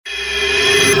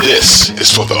This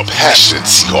is for the passionate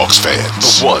Seahawks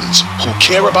fans, the ones who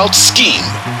care about scheme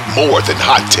more than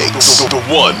hot takes, the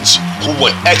ones who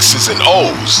want X's and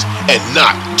O's and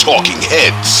not talking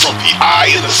heads. From the eye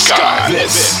in the sky,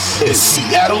 this is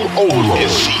Seattle Overload.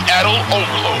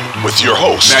 With your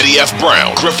hosts, Matty F.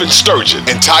 Brown, Griffin Sturgeon,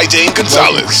 and Ty Dane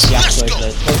Gonzalez. Welcome to the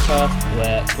Overload podcast,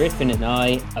 where Griffin and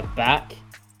I are back.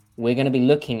 We're going to be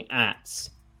looking at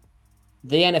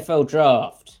the NFL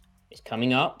draft. It's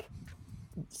coming up.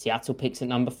 Seattle picks at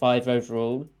number 5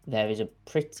 overall. There is a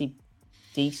pretty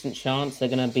decent chance they're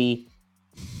going to be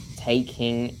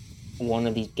taking one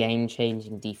of these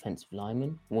game-changing defensive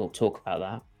linemen. We'll talk about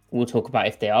that. We'll talk about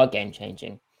if they are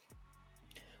game-changing.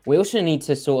 We also need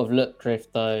to sort of look,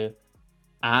 Griff, though,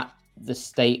 at the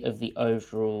state of the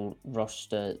overall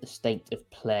roster, the state of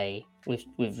play. We've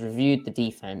reviewed the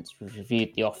defense, we've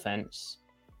reviewed the offense.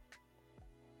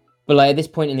 But at this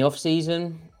point in the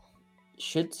offseason,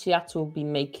 should Seattle be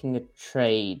making a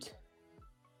trade?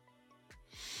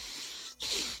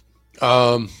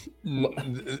 You're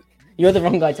the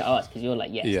wrong guy to ask because you're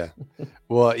like, yes. Yeah.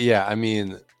 Well, yeah. I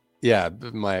mean, yeah.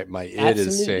 My id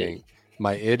is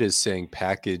saying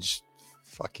package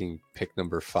fucking pick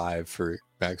number 5 for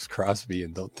Max Crosby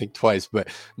and don't think twice. But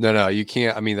no, you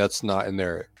can't. I mean, that's not in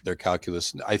their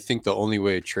calculus. I think the only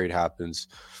way a trade happens,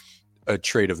 a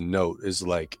trade of note, is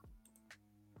like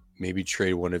maybe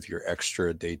trade one of your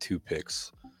extra day 2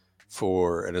 picks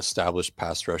for an established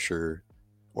pass rusher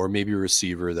or maybe a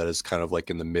receiver that is kind of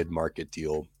like in the mid-market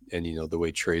deal. And, you know, the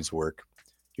way trades work,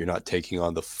 you're not taking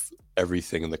on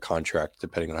everything in the contract,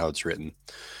 depending on how it's written.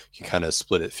 You kind of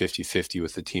split it 50-50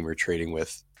 with the team you're trading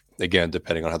with, again,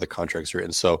 depending on how the contract's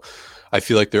written. So I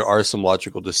feel like there are some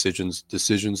logical decisions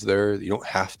there that you don't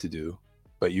have to do,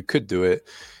 but you could do it.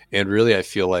 And really, I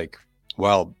feel like,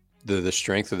 wow, the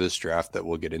strength of this draft that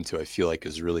we'll get into, I feel like,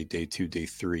 is really day 2, day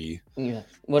 3. Yeah,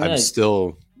 well, I'm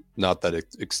still not that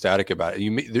ecstatic about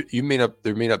it.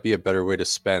 There may not be a better way to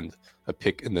spend a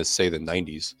pick in the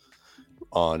 90s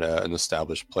on an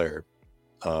established player.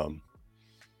 Well,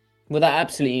 that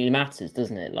absolutely matters,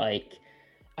 doesn't it? Like,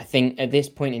 I think at this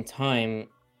point in time,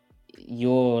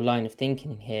 your line of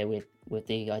thinking here with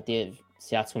the idea of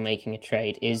Seattle making a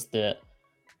trade is that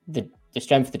the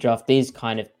strength of the draft is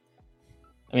kind of,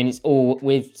 I mean, it's all,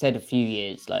 we've said a few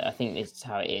years, like, I think this is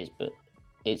how it is, but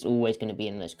it's always going to be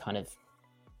in this kind of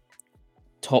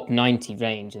top 90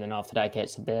 range. And then after that, it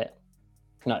gets a bit,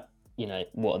 like, you know,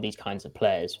 what are these kinds of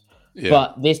players? Yeah.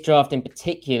 But this draft in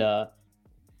particular,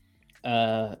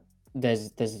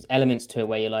 there's elements to it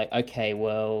where you're like, okay,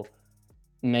 well,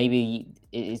 maybe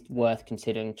it is worth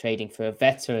considering trading for a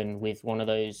veteran with one of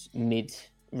those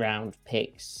mid-round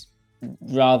picks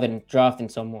rather than drafting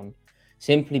someone,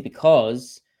 simply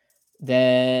because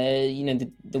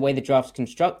the way the draft's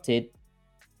constructed.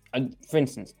 For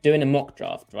instance, doing a mock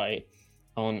draft, right,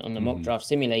 on the mock draft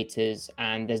simulators,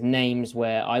 and there's names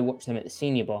where I watch them at the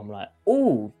Senior Bowl. I'm like,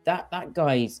 oh, that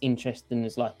guy's interesting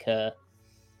as like a,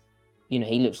 you know,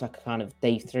 he looks like a kind of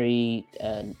day 3,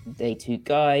 day 2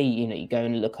 guy. You know, you go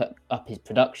and look up his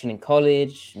production in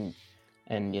college,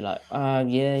 and you're like,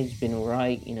 yeah, he's been all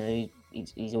right. You know,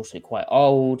 he's also quite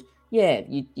old. Yeah,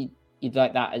 you'd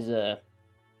like that as a,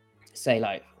 say,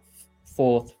 like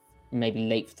 4th, maybe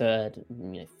late 3rd,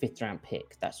 you know, 5th round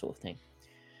pick, that sort of thing.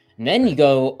 And then you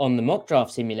go on the mock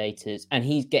draft simulators, and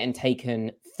he's getting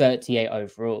taken 38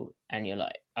 overall, and you're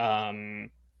like,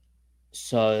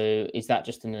 so is that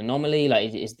just an anomaly?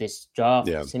 Like, is this draft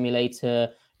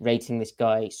simulator rating this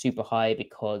guy super high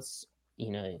because,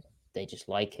 you know, they just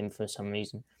like him for some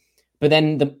reason? But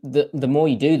then the more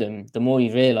you do them, the more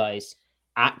you realize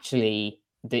actually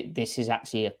this is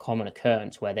actually a common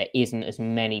occurrence where there isn't as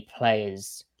many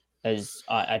players as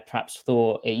I perhaps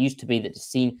thought. It used to be that the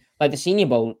Senior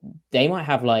Bowl, they might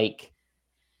have like,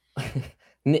 I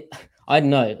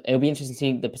don't know. It'll be interesting to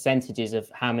see the percentages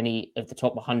of how many of the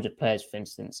top 100 players, for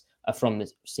instance, are from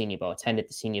the Senior Bowl, attended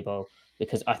the Senior Bowl,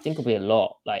 because I think it'll be a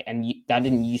lot. Like, and that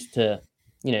didn't used to,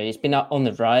 you know, it's been up on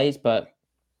the rise, but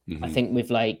I think with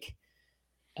like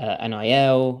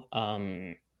NIL,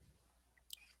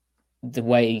 the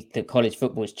way that college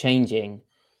football is changing,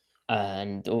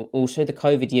 and also the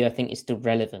COVID year, I think is still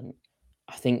relevant.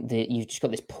 I think that you've just got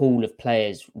this pool of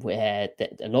players where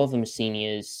a lot of them are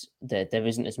seniors, that there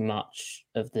isn't as much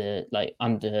of the like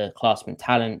underclassmen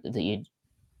talent that you'd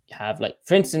have. Like,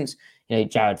 for instance, you know,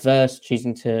 Jared Verse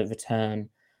choosing to return.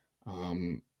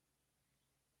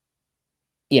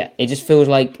 Yeah, it just feels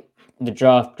like the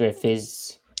draft, Griff,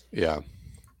 is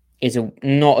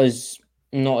not as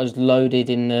loaded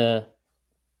in the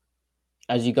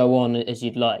as you go on as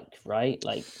you'd like, right?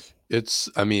 Like, it's,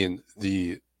 I mean,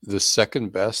 the The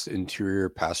second best interior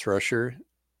pass rusher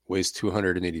weighs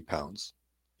 280 pounds.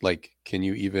 Like, can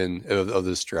you even of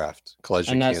this draft,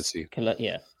 Kalijah And that's Kancey?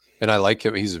 yeah. And I like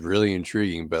him. He's really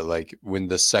intriguing. But like, when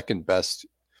the second best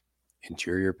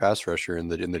interior pass rusher in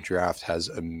the draft has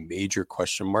a major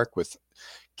question mark with,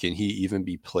 can he even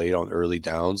be played on early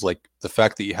downs? Like, the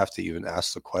fact that you have to even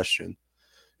ask the question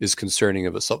is concerning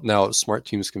of itself. Now, smart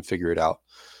teams can figure it out,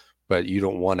 but you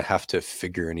don't want to have to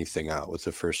figure anything out with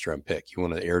the first round pick. You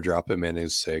want to airdrop him in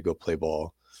and say, go play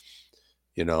ball,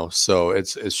 you know? So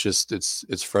it's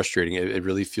frustrating. It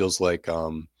really feels like,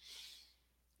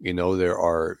 you know, there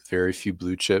are very few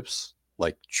blue chips,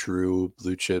 like true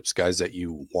blue chips, guys that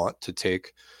you want to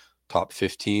take top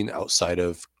 15 outside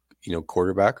of, you know,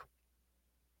 quarterback.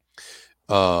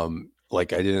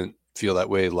 Like, I didn't feel that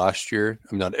way last year.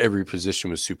 I mean, not every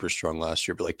position was super strong last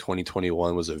year, but like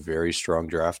 2021 was a very strong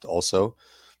draft also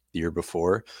the year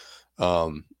before.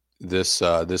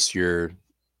 This year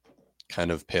kind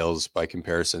of pales by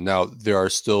comparison. Now, there are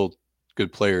still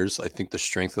good players. I think the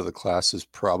strength of the class is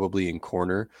probably in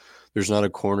corner. There's not a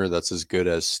corner that's as good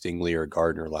as Stingley or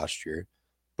Gardner last year,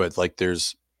 but like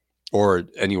there's, or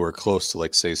anywhere close to,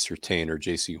 like, say, Surtain or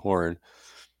JC Horn,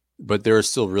 but there are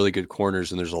still really good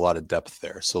corners and there's a lot of depth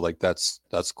there. So like that's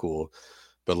cool.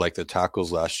 But like the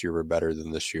tackles last year were better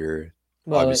than this year.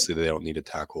 Well, Obviously they don't need a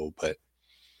tackle, but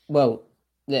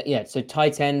yeah. So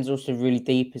tight ends also really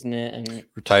deep, isn't it? And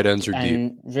tight ends are deep.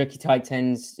 And rookie tight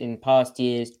ends in past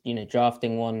years, you know,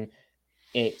 drafting one,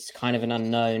 it's kind of an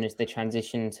unknown as they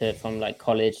transition from like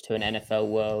college to an NFL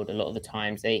world. A lot of the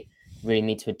times they really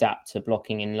need to adapt to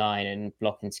blocking in line and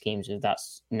blocking schemes of that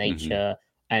nature.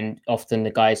 And often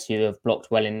the guys who have blocked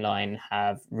well in line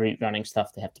have route running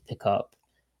stuff they have to pick up.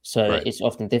 So It's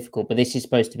often difficult. But this is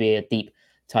supposed to be a deep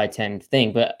tight end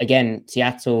thing. But again,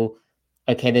 Seattle,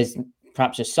 okay, there's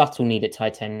perhaps a subtle need at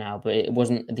tight end now, but it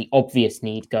wasn't the obvious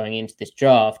need going into this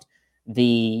draft.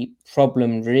 The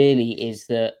problem really is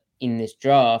that in this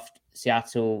draft,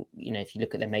 Seattle, you know, if you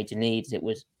look at their major needs, it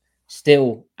was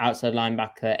still outside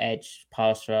linebacker, edge,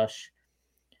 pass rush.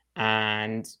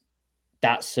 And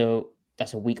that's a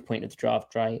weak point of the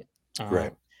draft, right?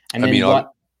 Right. And then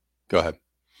go ahead.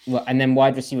 Well, and then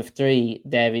wide receiver 3,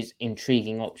 there is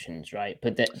intriguing options, right?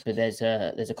 But there's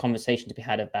a conversation to be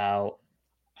had about,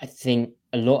 I think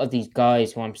a lot of these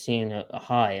guys who I'm seeing are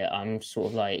high, I'm sort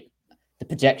of like the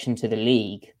projection to the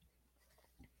league.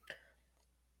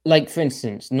 Like, for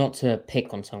instance, not to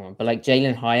pick on someone, but like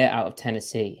Jalen Hyatt out of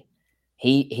Tennessee,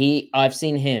 I've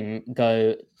seen him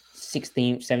go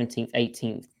 16th, 17th,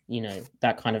 18th, you know,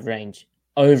 that kind of range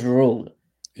overall.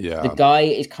 Yeah. The guy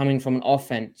is coming from an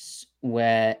offense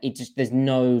where there's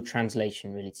no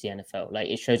translation really to the NFL. Like,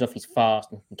 it shows off he's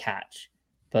fast and can catch,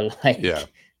 but like,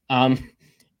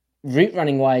 route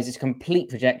running wise, it's complete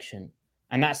projection.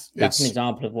 And that's an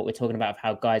example of what we're talking about, of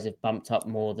how guys have bumped up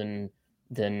more than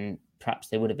perhaps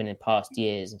they would have been in past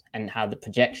years, and how the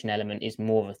projection element is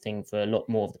more of a thing for a lot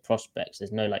more of the prospects.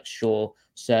 There's no like sure,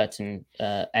 certain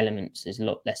elements. There's a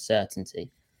lot less certainty.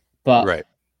 But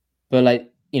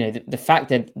like, you know, the fact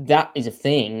that is a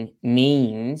thing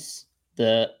means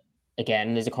that,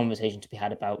 again, there's a conversation to be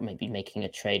had about maybe making a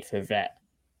trade for a vet.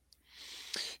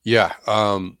 Yeah.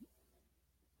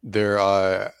 There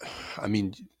are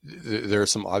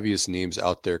some obvious names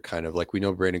out there, kind of like, we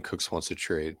know Brandon Cooks wants to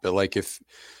trade, but like if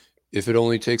it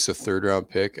only takes a 3rd round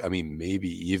pick, I mean, maybe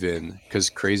even, because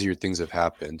crazier things have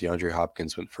happened. DeAndre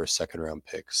Hopkins went for a 2nd round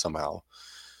pick somehow.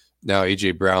 Now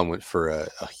AJ Brown went for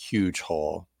a huge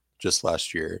haul just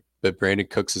last year, but Brandon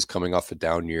Cooks is coming off a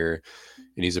down year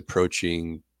and he's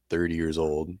approaching 30 years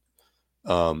old.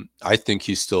 I think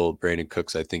he's still Brandon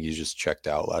Cooks. I think he's just checked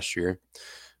out last year.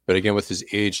 But again, with his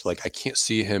age, like, I can't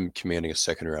see him commanding a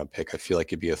 2nd round pick. I feel like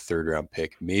it'd be a 3rd round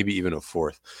pick, maybe even a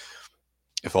 4th.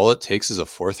 If all it takes is a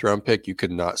 4th round pick, you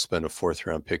could not spend a 4th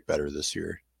round pick better this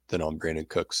year than on Brandon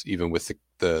Cooks, even with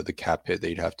the cap hit that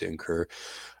you'd have to incur.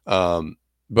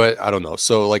 But I don't know.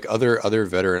 So like other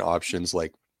veteran options,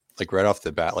 like right off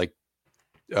the bat, like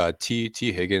T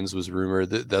Higgins was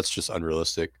rumored. That's just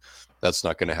unrealistic. That's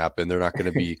not going to happen. They're not going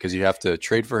to be, because you have to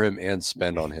trade for him and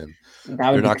spend on him.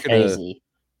 That would be crazy.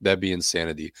 That'd be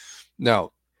insanity.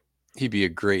 Now, he'd be a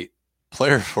great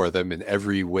player for them in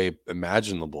every way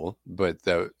imaginable, but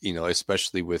that, you know,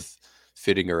 especially with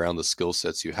fitting around the skill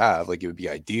sets you have, like, it would be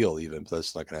ideal even, but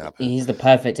that's not going to happen. He's the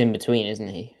perfect in between, isn't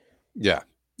he? Yeah.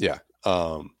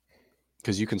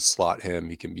 Because you can slot him.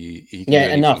 He can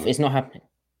enough. It's not happening.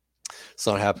 It's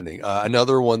not happening.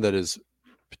 Another one that is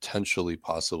potentially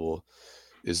possible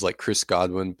is like Chris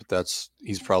Godwin, but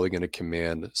he's probably going to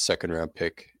command 2nd round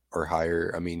pick or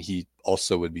higher. I mean, he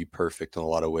also would be perfect in a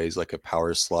lot of ways, like a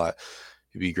power slot.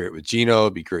 He'd be great with Geno.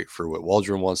 It'd be great for what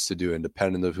Waldron wants to do,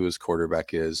 independent of who his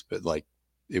quarterback is. But like,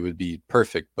 it would be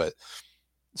perfect, but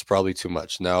it's probably too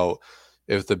much. Now,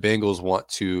 if the Bengals want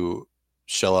to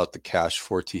shell out the cash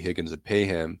for T. Higgins and pay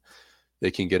him,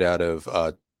 they can get out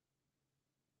of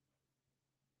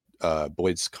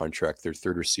Boyd's contract, their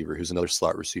third receiver, who's another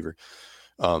slot receiver.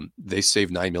 They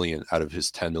saved $9 million out of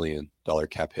his $10 million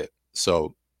cap hit.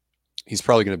 So he's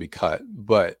probably going to be cut.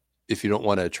 But if you don't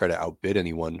want to try to outbid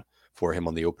anyone for him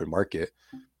on the open market,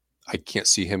 I can't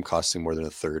see him costing more than a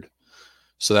third.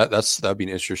 So that'd be an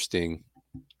interesting,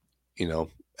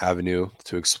 avenue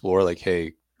to explore. Like,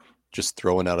 hey, just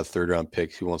throwing out a third round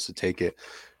pick, who wants to take it?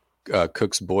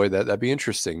 Cook's boy, that'd be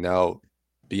interesting. Now,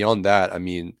 beyond that, I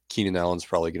mean, Keenan Allen's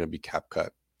probably going to be cap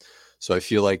cut. So I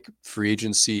feel like free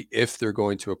agency, if they're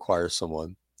going to acquire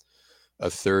someone, a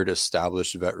third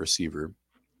established vet receiver,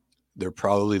 they're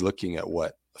probably looking at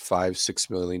what, $5-6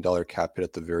 million cap hit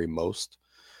at the very most.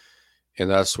 And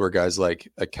that's where guys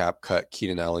like a cap cut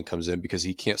Keenan Allen comes in, because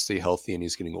he can't stay healthy and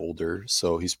he's getting older.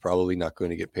 So he's probably not going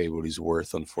to get paid what he's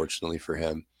worth, unfortunately for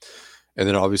him. And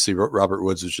then obviously Robert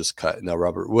Woods was just cut. Now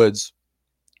Robert Woods,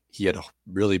 he had a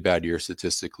really bad year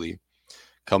statistically.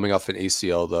 Coming off an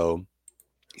ACL though,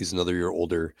 he's another year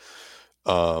older.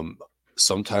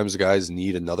 Sometimes guys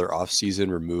need another offseason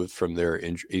removed from their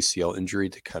ACL injury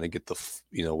to kind of get the,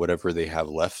 whatever they have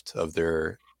left of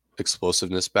their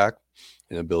explosiveness back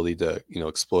and ability to,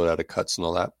 explode out of cuts and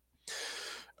all that.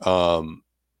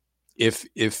 If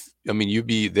you'd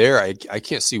be there, I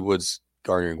can't see Woods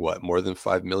garnering more than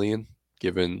 $5 million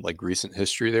given like recent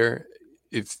history there.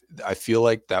 If I feel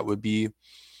like that would be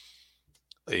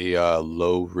a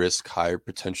low risk,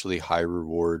 potentially high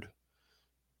reward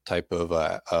type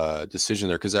of decision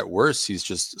there, because at worst he's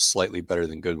just slightly better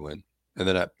than Goodwin, and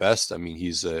then at best, I mean,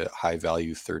 he's a high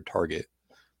value third target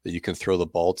that you can throw the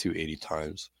ball to 80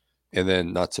 times, and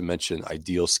then not to mention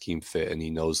ideal scheme fit, and he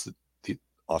knows the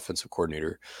offensive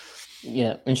coordinator.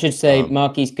 Yeah, and should say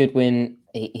Marquise Goodwin,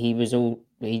 he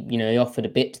offered a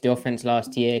bit to the offense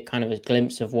last year, kind of a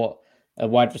glimpse of what a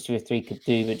wide receiver 3 could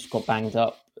do, but just got banged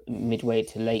up midway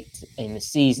to late in the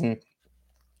season.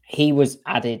 He was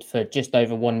added for just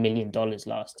over $1 million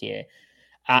last year.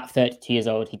 At 32 years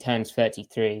old, he turns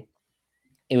 33.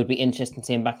 It would be interesting to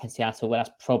see him back in Seattle, where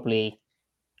that's probably,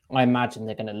 I imagine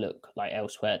they're going to look like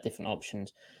elsewhere at different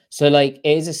options. So like,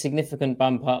 it is a significant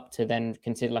bump up to then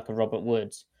consider like a Robert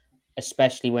Woods,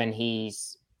 especially when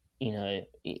he's,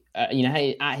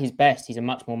 at his best, he's a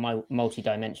much more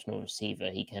multi-dimensional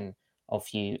receiver. He can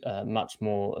offer you much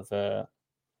more of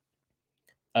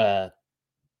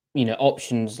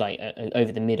options like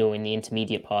over the middle in the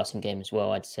intermediate passing game as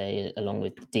well, I'd say, along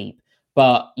with the deep.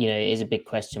 But, it is a big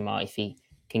question mark if he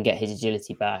can get his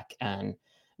agility back. And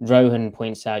Rohan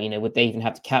points out, would they even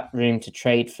have the cap room to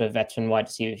trade for veteran wide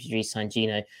receiver if you re-sign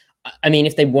Geno? I mean,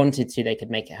 if they wanted to, they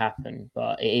could make it happen.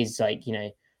 But it is like,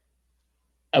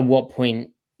 at what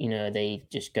point, are they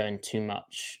just going too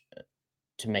much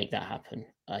to make that happen?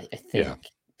 I think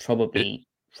probably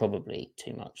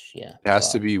too much. Yeah, it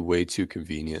has to be way too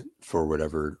convenient for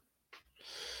whatever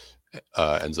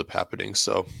ends up happening.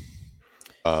 So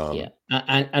and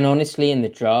honestly, in the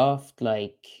draft,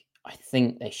 like, I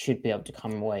think they should be able to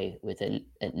come away with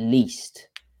at least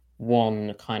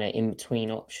one kind of in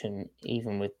between option,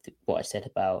 even with what I said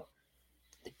about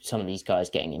some of these guys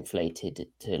getting inflated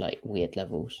to like weird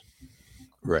levels.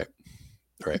 Right.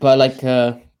 But like,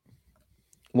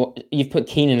 what you've put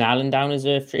Keenan Allen down as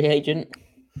a free agent?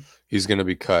 He's going to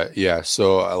be cut. Yeah.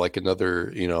 So I like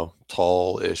another,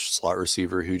 tall-ish slot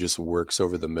receiver who just works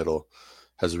over the middle,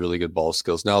 has really good ball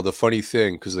skills. Now, the funny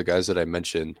thing, because the guys that I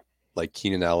mentioned, like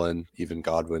Keenan Allen, even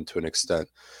Godwin to an extent,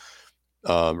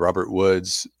 Robert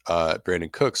Woods, Brandon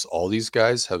Cooks, all these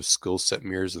guys have skill set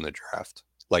mirrors in the draft,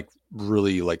 like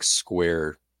really like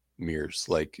square mirrors.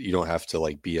 Like you don't have to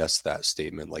like BS that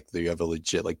statement. Like you have a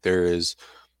legit, like there is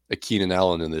a Keenan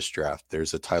Allen in this draft.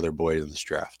 There's a Tyler Boyd in this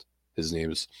draft. His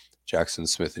name is Jackson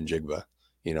Smith-Njigba,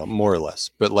 more or less,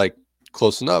 but like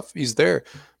close enough. He's there.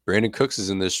 Brandon Cooks is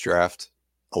in this draft.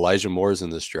 Elijah Moore is in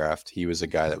this draft. He was a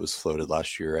guy that was floated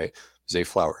last year, right? Zay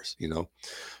Flowers,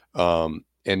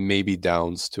 and maybe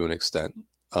Downs to an extent,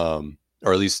 or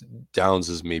at least Downs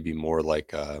is maybe more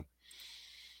like, I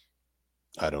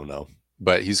don't know,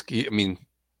 but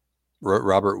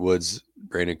Robert Woods,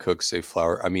 Brandon Cooks, Zay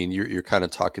Flowers. I mean, you're kind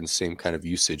of talking same kind of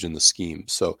usage in the scheme.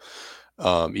 So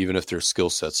even if their skill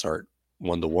sets aren't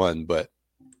 1-to-1, but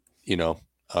you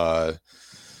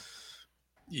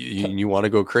want to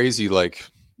go crazy, like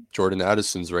Jordan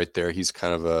Addison's right there. He's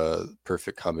kind of a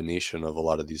perfect combination of a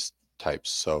lot of these types.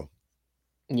 So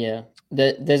yeah,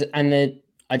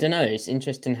 I don't know. It's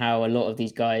interesting how a lot of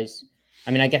these guys.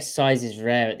 I mean, I guess size is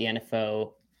rare at the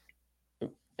NFL.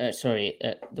 At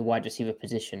the wide receiver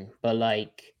position, but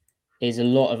like, there's a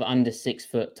lot of under 6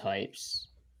 foot types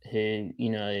who,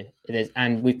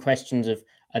 and with questions of,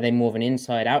 are they more of an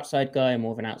inside outside guy or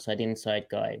more of an outside inside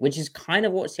guy, which is kind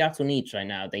of what Seattle needs right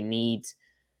now. They need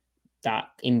that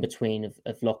in between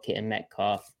of Lockett and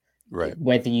Metcalf. Right.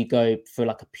 Whether you go for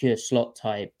like a pure slot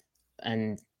type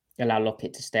and allow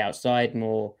Lockett to stay outside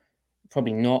more,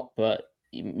 probably not, but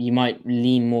you might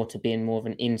lean more to being more of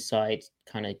an inside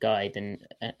kind of guy than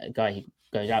a guy who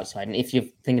goes outside. And if you're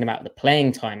thinking about the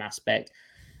playing time aspect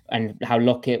and how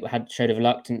Lockett had showed a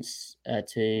reluctance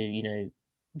to,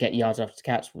 get yards after the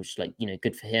catch, which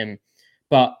good for him.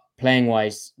 But playing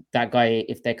wise, that guy,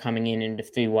 if they're coming in the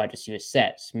 3 wide receiver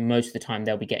sets, most of the time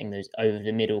they'll be getting those over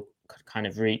the middle kind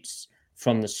of routes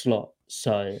from the slot.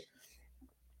 So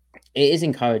it is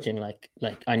encouraging. Like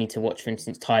I need to watch, for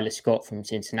instance, Tyler Scott from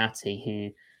Cincinnati, who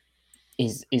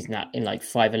is not in like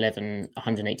 5'11",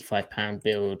 185-pound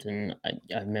build. And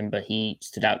I remember he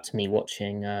stood out to me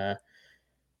watching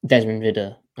Desmond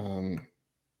Ridder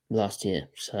last year.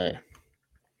 So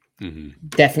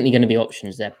definitely going to be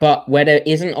options there. But where there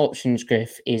isn't options,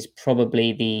 Griff, is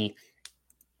probably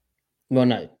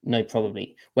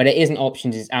probably. Where there isn't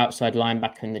options is outside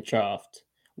linebacker in the draft,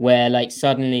 where like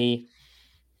suddenly,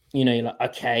 you're like,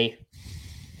 okay,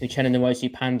 Uchenna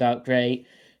Nwosu panned out great.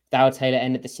 Dow Taylor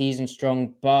ended the season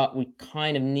strong, but we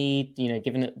kind of need,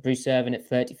 given that Bruce Irvin at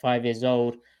 35 years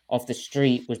old off the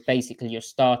street was basically your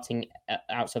starting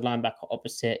outside linebacker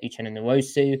opposite Uchenna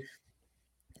Nwosu.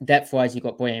 Depth-wise, you've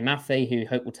got Boye Mafe, who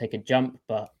hope will take a jump,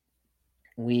 but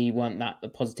we weren't that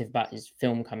positive about his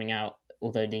film coming out,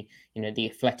 although the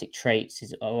athletic traits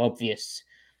are obvious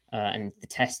and the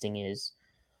testing is.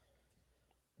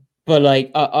 But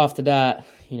like after that,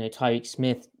 Tyreek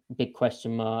Smith, big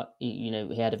question mark. He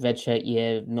had a redshirt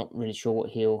year, not really sure what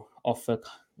he'll offer.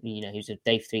 He was a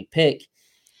day 3 pick.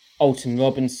 Alton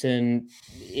Robinson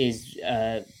is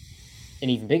an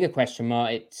even bigger question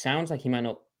mark. It sounds like he might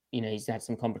not. He's had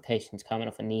some complications coming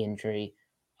off a knee injury.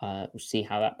 We'll see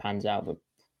how that pans out, but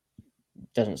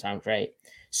doesn't sound great.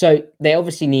 So they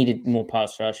obviously needed more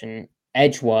pass rush, and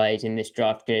edge-wise in this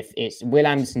draft, Griff, it's Will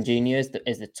Anderson Jr.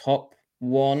 as the top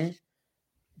one,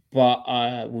 but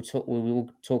we will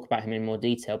talk about him in more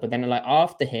detail. But then, like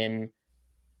after him,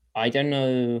 I don't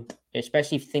know,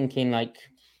 especially thinking like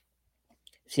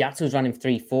Seattle's running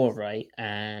 3-4, right,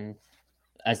 and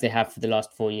as they have for the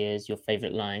last 4 years, your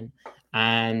favorite line,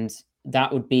 and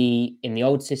that would be in the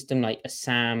old system like a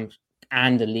Sam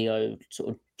and a Leo sort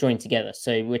of joined together.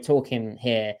 So we're talking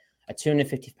here a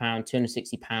 250-pound,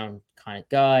 260-pound kind of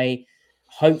guy.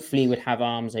 Hopefully would have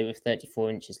arms over 34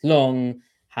 inches long,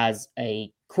 has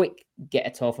a quick get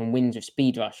it off and wins with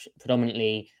speed rush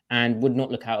predominantly, and would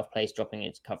not look out of place dropping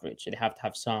into coverage. So they have to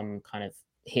have some kind of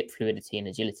hip fluidity and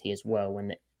agility as well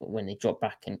when they drop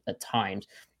back at times.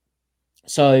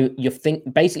 So you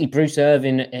think basically Bruce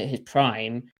Irvin at his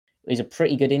prime is a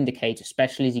pretty good indicator,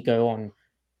 especially as you go on,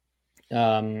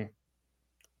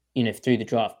 through the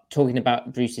draft. Talking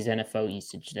about Bruce's NFL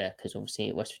usage there, because obviously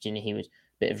at West Virginia he was a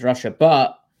bit of rusher,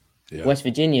 but West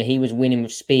Virginia he was winning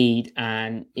with speed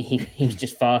and he was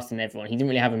just faster than everyone. He didn't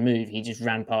really have a move; he just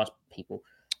ran past people,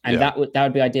 and that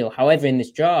would be ideal. However, in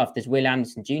this draft, there's Will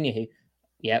Anderson Jr., who,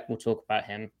 we'll talk about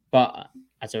him, but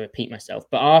as I repeat myself,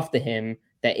 but after him,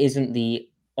 there isn't the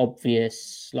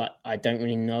obvious, like, I don't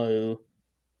really know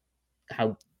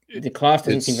how the class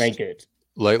doesn't seem very good.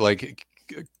 Like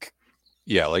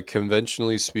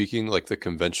conventionally speaking, like the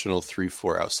conventional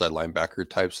 3-4 outside linebacker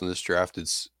types in this draft,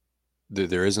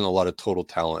 there isn't a lot of total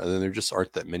talent, and then there just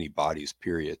aren't that many bodies,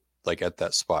 period. Like at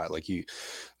that spot, like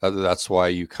that's why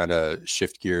you kind of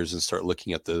shift gears and start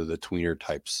looking at the tweener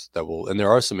types and there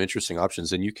are some interesting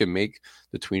options, and you can make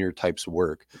the tweener types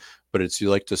work. But you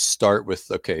like to start with,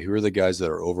 okay, who are the guys that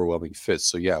are overwhelming fits?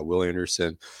 So Will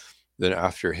Anderson. Then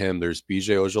after him, there's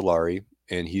BJ Ojulari,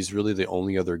 and he's really the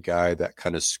only other guy that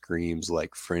kind of screams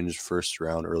like fringe first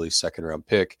round, early second round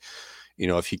pick.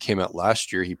 If he came out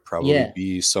last year, he'd probably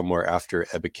be somewhere after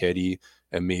Ebiketie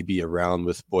and maybe around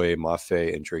with Boye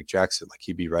Mafe and Drake Jackson. Like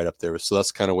he'd be right up there. So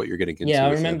that's kind of what you're getting into. Yeah,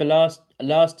 I remember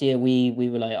last year we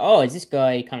were like, oh, is this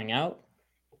guy coming out?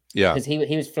 Yeah, because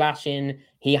he was flashing.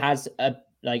 He has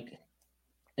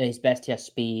his best. He has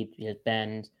speed. He has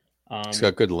bend. He's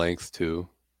got good length too.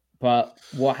 But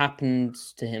what happened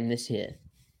to him this year?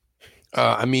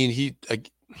 I mean, he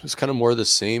was kind of more of the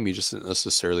same. He just didn't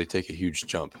necessarily take a huge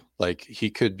jump. Like he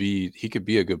could be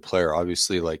a good player.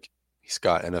 Obviously, like he's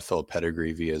got NFL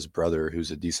pedigree via his brother,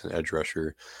 who's a decent edge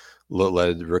rusher.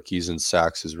 led rookies in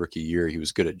sacks his rookie year. He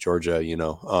was good at Georgia,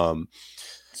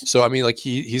 So I mean, like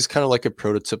he's kind of like a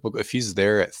prototypical. If he's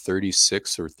there at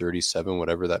 36 or 37,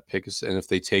 whatever that pick is, and if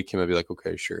they take him, I'd be like,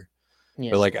 okay, sure.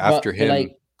 Yeah. But like after him,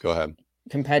 like, go ahead.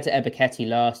 Compared to Ebiketie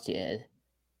last year,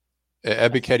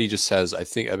 Ebiketie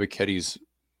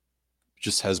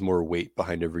just has more weight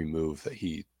behind every move that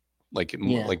he like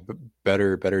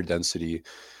better density,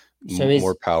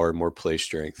 more power, more play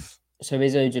strength. So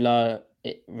is Ojulari,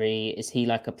 is he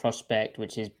like a prospect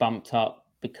which is bumped up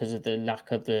because of the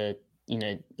lack of the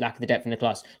depth in the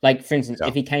class? Like, for instance,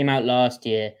 if he came out last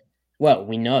year, well,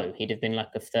 we know he'd have been like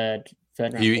a third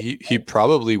round. He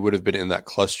probably would have been in that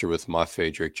cluster with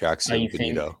Mafe, Drake Jackson,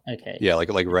 Bonitto. Okay. Yeah, like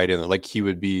right in there. Like he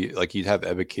would be like you'd have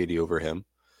Ebiketie over him.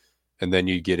 And then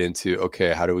you get into,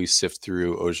 okay, how do we sift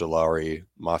through Ojulari,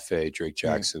 Mafe, Drake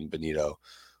Jackson, Bonitto?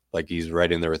 Like he's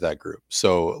right in there with that group.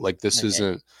 So like this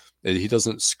isn't, he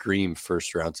doesn't scream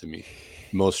first round to me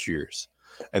most years.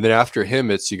 And then after him,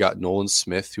 you got Nolan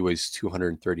Smith, who weighs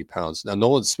 230 pounds. Now,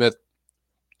 Nolan Smith,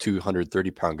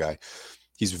 230-pound guy,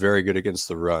 he's very good against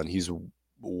the run.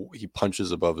 He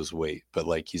punches above his weight, but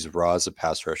like he's raw as a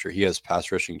pass rusher. He has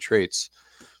pass rushing traits.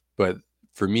 But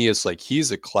for me, it's like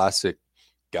he's a classic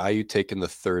guy you take in the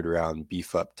third round,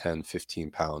 beef up 10,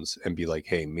 15 pounds and be like,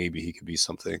 hey, maybe he could be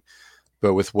something.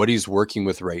 But with what he's working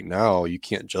with right now, you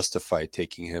can't justify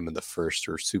taking him in the first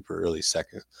or super early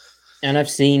second. And I've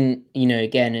seen,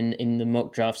 again, in the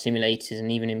mock draft simulators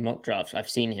and even in mock drafts, I've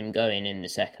seen him going in the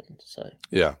second. So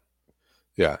yeah.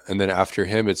 And then after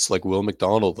him, it's like Will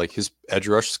McDonald, like his edge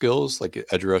rush skills, like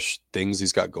edge rush things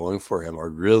he's got going for him are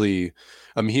really,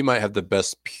 I mean, he might have the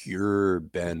best pure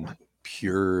bend,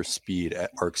 pure speed at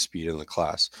arc speed in the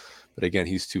class. But again,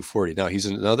 he's 240. Now he's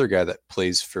another guy that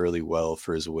plays fairly well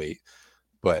for his weight,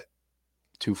 but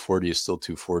 240 is still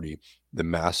 240. The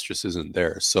mass just isn't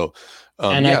there. So,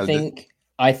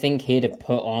 I think he'd have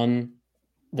put on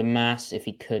the mass if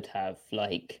he could have.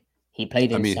 Like he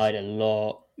played inside a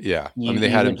lot. Yeah, they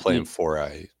had him playing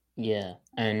 4-eye. Yeah,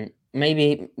 and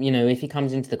maybe if he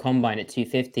comes into the combine at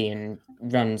 250 and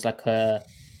runs like a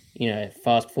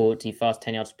fast 40, fast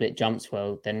 10-yard split jumps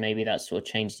well, then maybe that sort of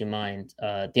changed your mind.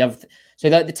 So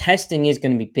the testing is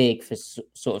going to be big for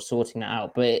sort of sorting that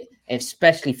out, but it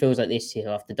especially feels like this year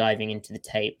after diving into the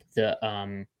tape that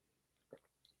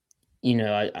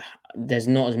there's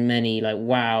not as many like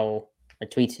wow. I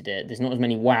tweeted it. There's not as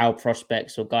many wow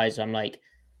prospects or guys I'm like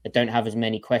I don't have as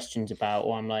many questions about,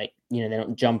 or I'm like they're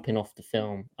not jumping off the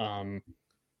film.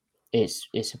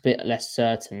 It's a bit less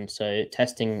certain, so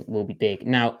testing will be big.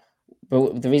 Now,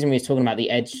 but the reason we're talking about the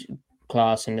edge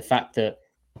class and the fact that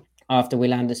after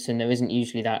Will Anderson, there isn't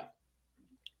usually that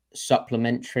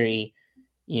supplementary,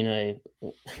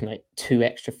 like 2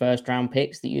 extra first round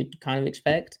picks that you'd kind of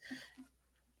expect,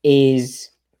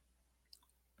 is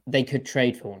they could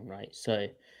trade for one, right? So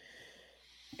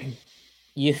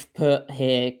you've put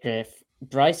here, Griff,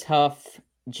 Bryce Huff,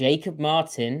 Jacob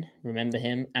Martin, remember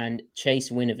him, and Chase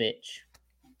Winovich.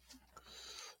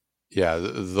 Yeah,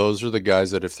 those are the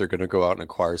guys that if they're going to go out and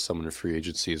acquire someone in free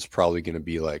agency, it's probably going to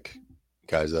be like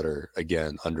guys that are,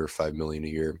 again, under $5 million a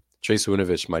year. Chase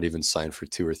Winovich might even sign for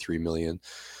 $2 or $3 million.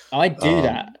 I'd do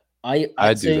that.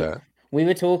 I'd do that. We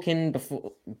were talking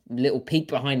before, little peek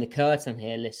behind the curtain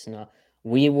here, listener.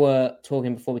 We were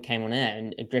talking before we came on air,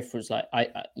 and Griff was like, I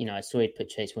saw he'd put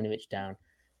Chase Winovich down.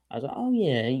 I was like, oh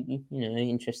yeah,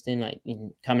 interesting. Like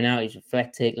coming out, he's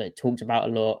athletic, like talked about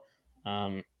a lot.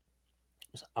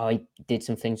 I did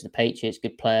some things with the Patriots,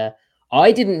 good player.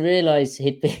 I didn't realize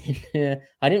he'd been.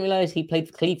 I didn't realize he played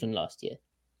for Cleveland last year.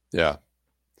 Yeah.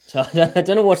 So I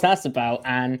don't know what that's about,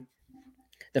 and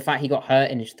the fact he got hurt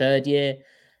in his third year,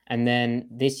 and then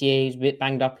this year he's a bit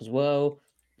banged up as well.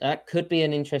 That could be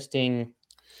an interesting.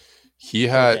 He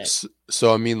had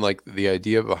so I mean, like the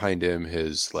idea behind him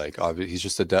is like obviously he's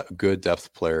just a good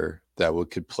depth player that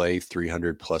could play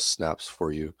 300 plus snaps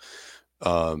for you.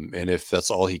 And if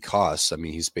that's all he costs, I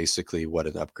mean, he's basically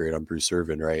an upgrade on Bruce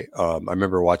Irvin, right? I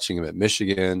remember watching him at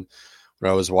Michigan.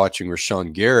 When I was watching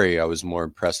Rashawn Gary, I was more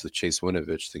impressed with Chase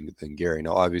Winovich than Gary.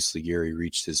 Now, obviously, Gary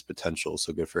reached his potential,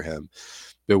 so good for him.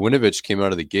 But Winovich came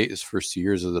out of the gate his first 2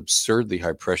 years with absurdly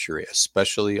high pressure rate,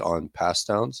 especially on pass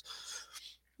downs.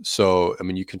 So, I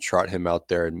mean, you can trot him out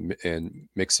there and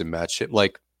mix and match him.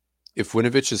 Like, if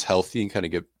Winovich is healthy and kind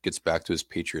of gets back to his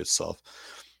Patriots self,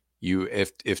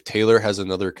 if Taylor has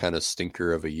another kind of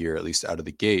stinker of a year, at least out of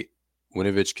the gate,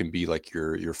 Winovich can be like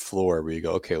your floor where you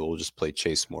go, okay, well, we'll just play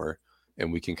Chase more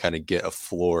and we can kind of get a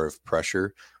floor of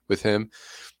pressure with him.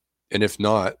 And if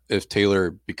not, if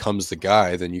Taylor becomes the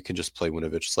guy, then you can just play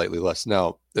Winovich slightly less.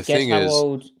 Now,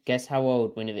 guess how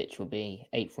old Winovich will be,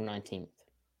 8th or 19th?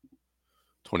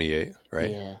 28,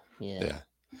 right? Yeah.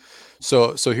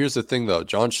 So here's the thing though.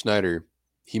 John Schneider,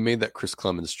 he made that Chris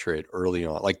Clemens trade early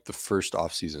on, like the first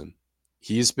offseason.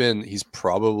 He's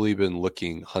probably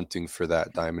been hunting for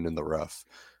that diamond in the rough,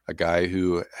 a guy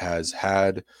who has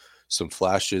had some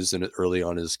flashes in it early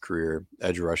on in his career,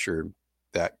 edge rusher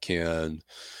that can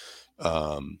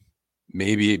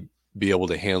maybe be able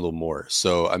to handle more.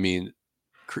 So I mean,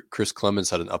 Chris Clemens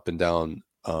had an up and down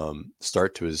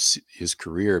start to his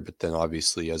career, but then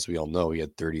obviously, as we all know, he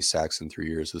had 30 sacks in 3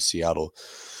 years with Seattle.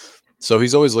 So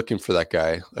he's always looking for that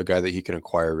guy, a guy that he can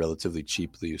acquire relatively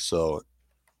cheaply. So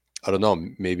I don't know,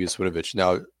 maybe it's Winovich.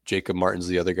 Now Jacob Martin's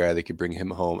the other guy. They could bring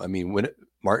him home. I mean,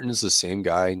 Martin's the same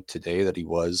guy today that he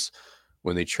was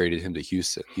when they traded him to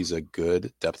Houston. He's a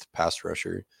good depth pass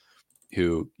rusher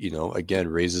who, again,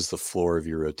 raises the floor of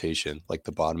your rotation, like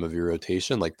the bottom of your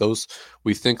rotation. Like those,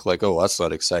 we think like, oh, that's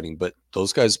not exciting, but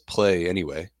those guys play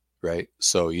anyway, right?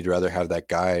 So you'd rather have that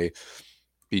guy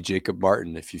be Jacob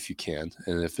Martin if you can,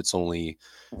 and if it's only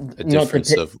a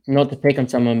difference of not to pick on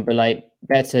someone, but like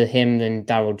better him than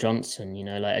Darryl Johnson,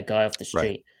 like a guy off the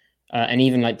street, right. And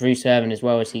even like Bruce Irvin as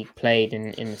well, as he played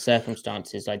in the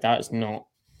circumstances, like that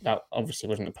obviously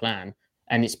wasn't a plan.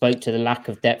 And it spoke to the lack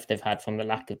of depth they've had from the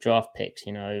lack of draft picks,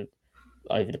 over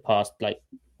the past,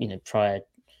 prior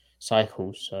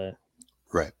cycles. So,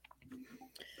 right.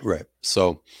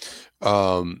 So,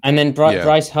 and then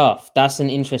Bryce Huff, that's an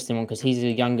interesting one because he's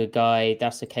a younger guy.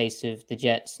 That's a case of the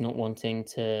Jets not wanting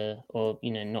to, or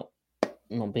not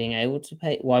being able to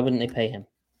pay. Why wouldn't they pay him?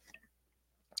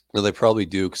 Well, they probably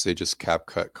do because they just cap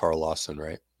cut Carl Lawson,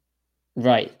 right?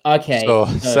 Right. Okay. So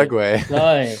segue.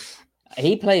 So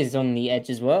he plays on the edge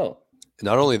as well.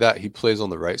 Not only that, he plays on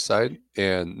the right side,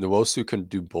 and Nwosu can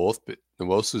do both, but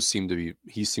Nwosu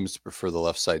seems to prefer the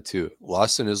left side too.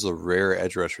 Lawson is a rare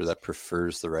edge rusher that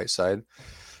prefers the right side.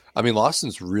 I mean,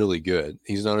 Lawson's really good.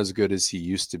 He's not as good as he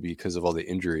used to be because of all the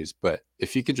injuries, but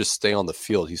if he could just stay on the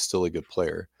field, he's still a good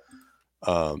player.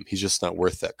 He's just not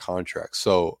worth that contract.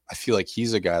 So I feel like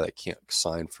he's a guy that can't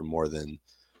sign for more than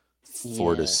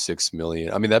 $4 to $6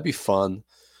 million. I mean, that'd be fun.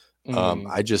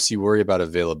 You worry about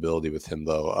availability with him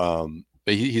though.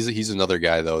 But he's another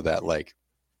guy though that like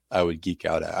I would geek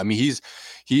out at. I mean,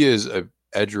 he is a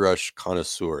edge rush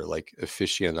connoisseur, like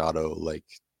aficionado. Like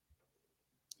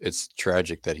it's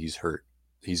tragic that he's hurt.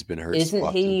 He's been hurt.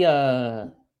 Isn't he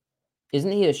a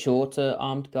shorter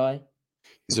armed guy?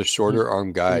 He's a shorter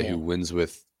armed guy who wins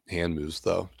with hand moves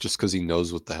though, just because he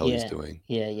knows what the hell he's doing.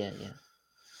 Yeah.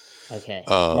 Okay.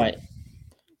 Right.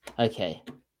 Okay.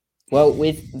 Well,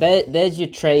 there's your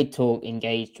trade talk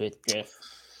engaged with, Griff.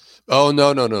 Oh,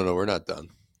 no. We're not done.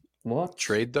 What?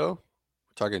 Trade, though?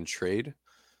 We're talking trade.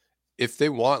 If they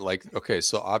want,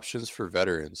 so options for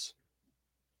veterans.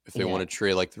 If they want to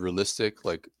trade, the realistic,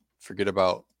 forget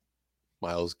about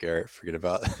Myles Garrett, forget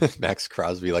about Max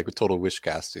Crosby, with total wish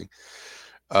casting.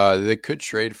 They could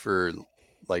trade for,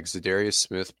 Zadarius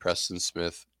Smith, Preston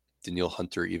Smith, Danielle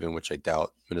Hunter even, which I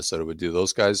doubt Minnesota would do.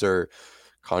 Those guys are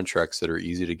contracts that are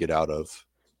easy to get out of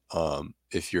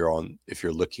if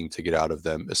you're looking to get out of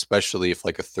them, especially if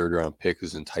a third round pick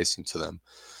is enticing to them,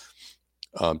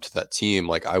 to that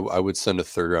team. I would send a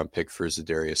third round pick for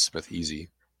Zadarius Smith easy.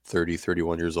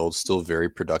 31 years old, still very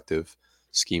productive,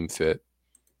 scheme fit.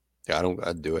 Yeah,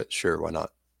 I'd do it. Sure, why not?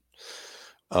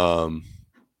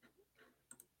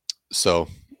 So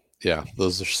yeah,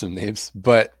 those are some names,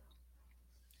 but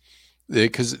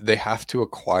because they have to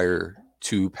acquire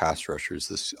 2 pass rushers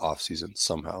this offseason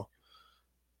somehow.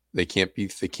 They can't be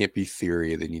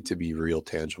theory. They need to be real,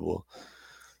 tangible.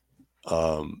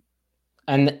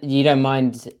 And you don't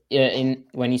mind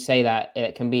when you say that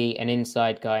it can be an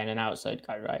inside guy and an outside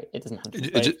guy, right? It doesn't have to.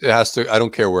 It has to. I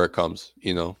don't care where it comes.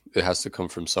 It has to come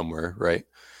from somewhere, right?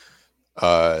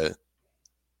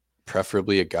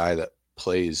 Preferably a guy that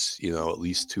plays, at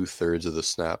least 2/3 of the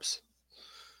snaps.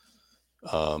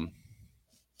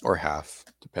 Or half,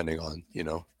 depending on,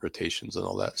 rotations and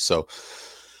all that. So,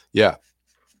 yeah.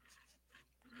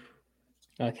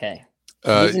 Okay.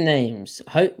 These names.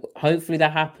 Hopefully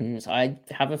that happens. I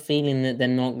have a feeling that they're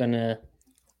not going to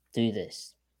do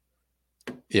this.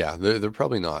 Yeah, they're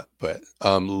probably not. But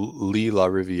Lee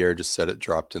LaRiviere just said it,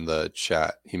 dropped in the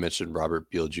chat. He mentioned Robert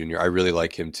Beal Jr. I really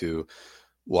like him to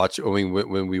watch. I mean,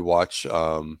 when we watch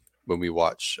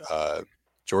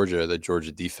Georgia, the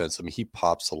Georgia defense, I mean, he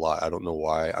pops a lot. I don't know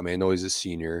why. I mean, I know he's a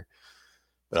senior,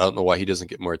 but I don't know why he doesn't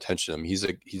get more attention. I mean,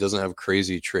 he doesn't have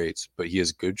crazy traits, but he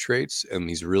has good traits and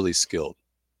he's really skilled.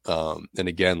 And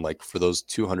again, for those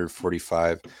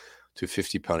 245 to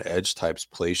 50-pound edge types,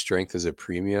 play strength is a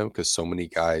premium because so many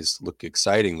guys look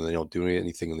exciting when they don't do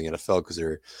anything in the NFL because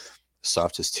they're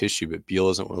soft as tissue, but Beal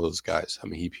isn't one of those guys. I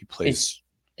mean, he plays.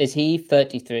 Is he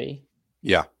 33?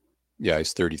 Yeah,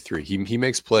 he's 33. He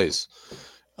makes plays.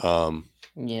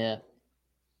 Yeah.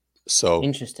 So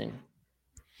interesting.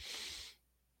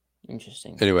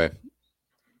 Anyway,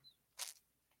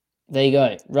 there you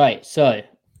go. Right. So,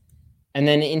 and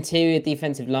then interior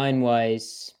defensive line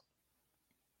wise,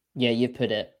 yeah, you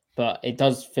put it, but it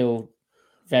does feel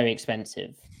very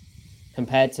expensive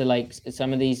compared to like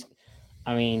some of these.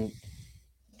 I mean,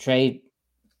 trades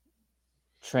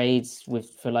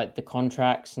for like the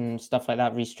contracts and stuff like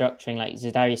that, restructuring. Like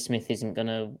Zadarius Smith isn't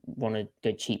gonna want to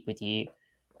go cheap with you,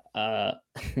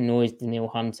 nor is Danielle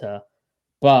Hunter,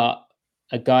 but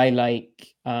a guy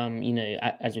like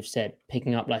as we've said,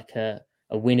 picking up like a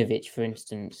Winovich, for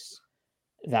instance,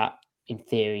 that in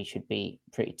theory should be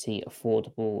pretty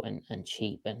affordable and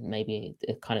cheap, and maybe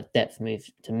a kind of depth move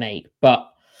to make.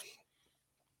 But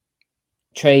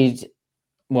trade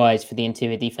wise for the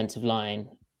interior defensive line,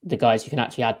 the guys who can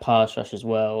actually add pass rush as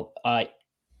well,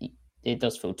 it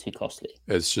does feel too costly.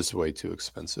 It's just way too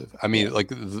expensive. I mean, like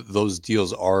those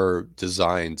deals are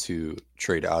designed to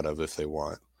trade out of if they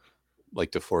want,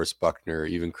 like DeForest Buckner,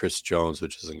 even Chris Jones,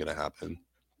 which isn't going to happen.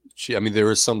 I mean, there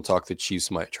was some talk that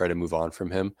Chiefs might try to move on from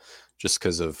him just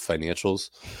because of financials,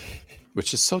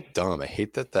 which is so dumb. I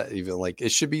hate that even like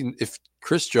it should be. If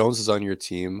Chris Jones is on your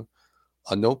team,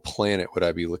 on no planet would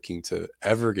I be looking to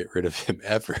ever get rid of him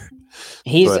ever.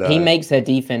 He makes their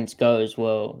defense go as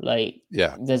well. Like,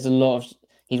 yeah, there's a lot of.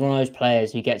 He's one of those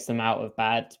players who gets them out of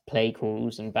bad play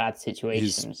calls and bad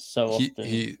situations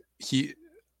often.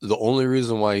 The only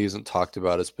reason why he isn't talked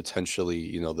about as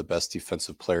potentially, the best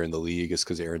defensive player in the league is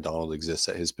because Aaron Donald exists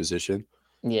at his position.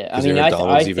 Yeah, I mean,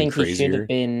 I think he should have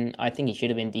been. I think he should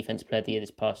have been defensive player of the year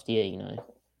this past year.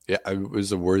 Yeah, it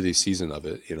was a worthy season of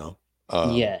it.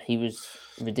 Yeah, he was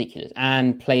ridiculous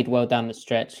and played well down the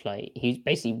stretch. Like he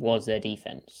basically was their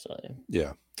defense. So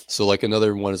yeah, so like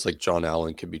another one is like John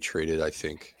Allen could be traded, I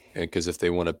think, and because if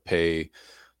they want to pay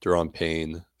Daron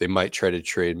Payne, they might try to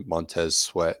trade Montez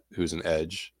Sweat, who's an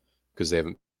edge, because they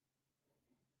haven't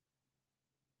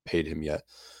paid him yet.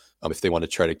 If they want to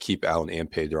try to keep Allen and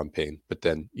pay Daron Payne, but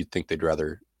then you'd think they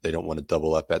don't want to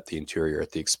double up at the interior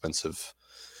at the expense of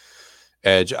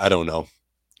edge. I don't know,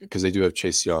 because they do have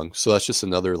Chase Young. So that's just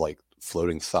another like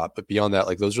floating thought. But beyond that,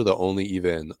 like those are the only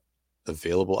even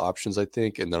available options, I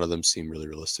think, and none of them seem really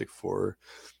realistic for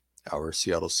our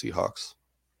Seattle Seahawks.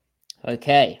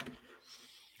 Okay.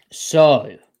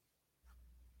 So,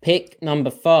 pick number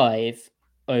 5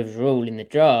 overall in the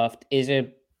draft is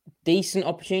a decent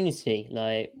opportunity.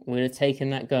 Like, we'd have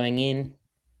taken that going in.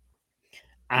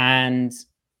 And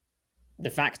the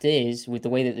fact is, with the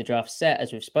way that the draft's set,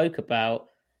 as we've spoke about,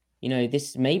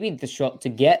 this may be the shot to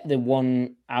get the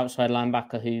one outside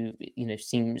linebacker who,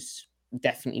 seems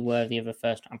definitely worthy of a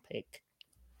first-round pick.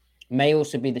 May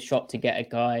also be the shot to get a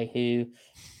guy who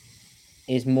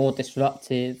is more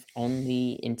disruptive on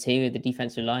the interior of the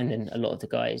defensive line than a lot of the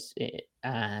guys,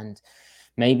 and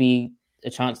maybe a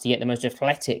chance to get the most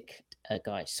athletic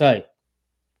guy. So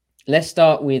let's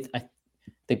start with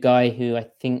the guy who I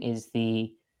think is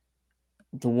the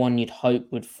one you'd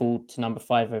hope would fall to number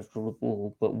 5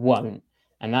 overall, but won't,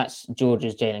 and that's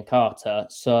Georgia's Jalen Carter.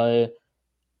 So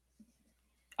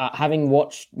having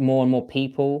watched more and more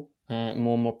people,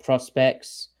 more and more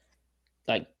prospects,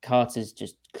 like Carter's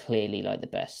just clearly like the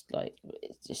best. Like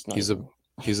it's just not.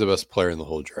 He's the best player in the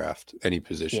whole draft, any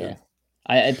position. Yeah,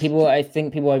 I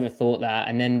think people overthought that,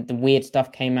 and then the weird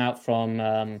stuff came out from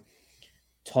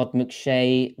Todd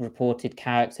McShay reported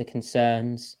character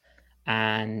concerns,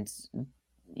 and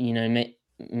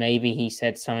maybe he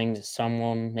said something to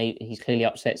someone. Maybe he's clearly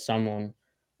upset someone,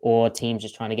 or teams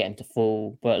just trying to get him to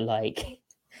fall. But like,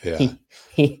 yeah,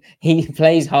 he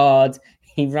plays hard.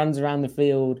 He runs around the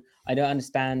field. I don't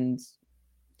understand.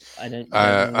 I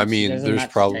mean,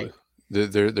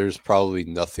 there's probably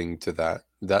nothing to that.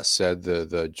 That said,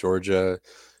 the Georgia,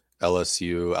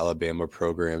 LSU, Alabama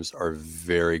programs are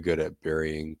very good at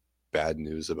burying bad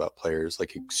news about players,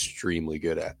 like extremely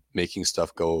good at making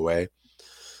stuff go away.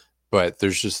 But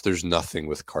there's nothing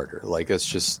with Carter. Like that's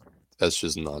just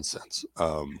nonsense.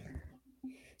 To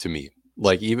me,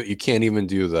 like even you can't even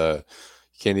do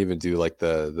like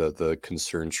the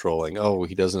concern trolling. Oh,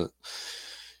 he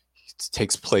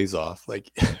takes plays off, like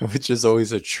which is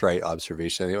always a trite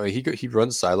observation. Anyway, he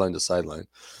runs sideline to sideline.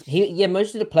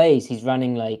 Most of the plays he's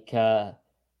running like 30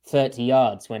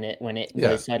 yards when it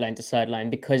goes sideline to sideline,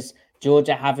 because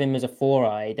Georgia have him as a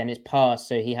 4-eye, then it's pass,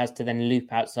 so he has to then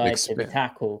loop outside to the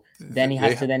tackle. Then he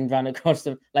has to then run across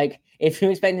the, like if you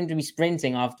expect him to be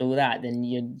sprinting after all that, then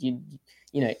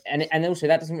and also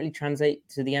that doesn't really translate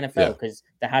to the NFL because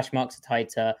the hash marks are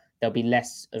tighter. There'll be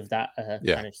less of that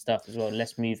kind of stuff as well,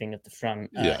 less moving of the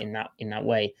front in that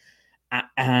way.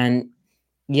 And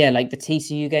like the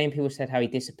TCU game, people said how he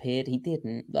disappeared. He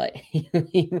didn't. Like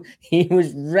he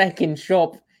was wrecking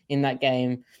shop in that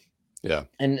game. Yeah.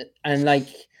 And like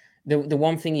the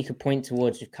one thing you could point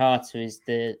towards with Carter is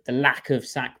the lack of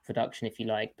sack production, if you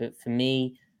like. But for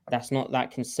me, that's not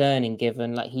that concerning,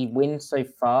 given like he wins so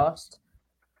fast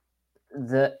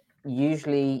that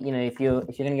usually, if you're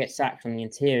going to get sacked on the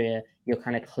interior, you're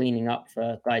kind of cleaning up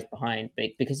for guys behind.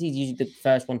 But because he's usually the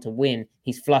first one to win,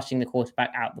 he's flushing the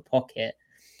quarterback out the pocket.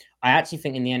 I actually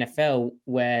think in the NFL,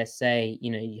 where say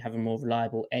you have a more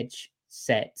reliable edge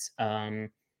set, and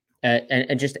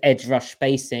just edge rush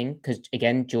spacing, because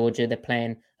again, Georgia, they're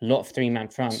playing a lot of 3-man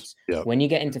fronts. Yeah. When you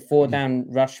get into 4-down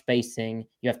rush spacing,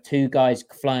 you have 2 guys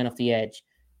flying off the edge.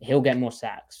 He'll get more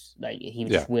sacks. Like he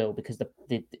just will, because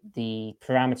the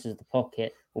parameters of the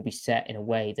pocket will be set in a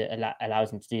way that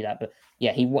allows him to do that. But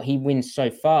he wins so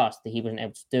fast that he wasn't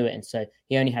able to do it, and so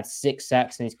he only had 6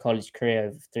 sacks in his college career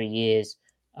over 3 years.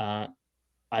 I'm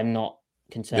not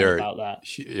concerned about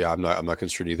that. Yeah, I'm not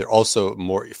concerned either. Also,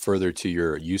 more further to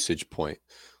your usage point,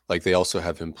 like they also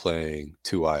have him playing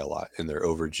 2i a lot in their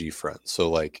over G front. So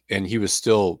like, and he was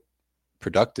still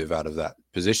productive out of that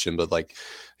position, but like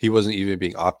he wasn't even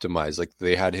being optimized. Like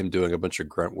they had him doing a bunch of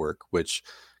grunt work, which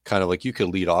kind of like you could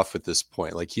lead off with this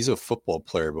point. Like he's a football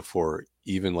player before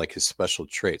even like his special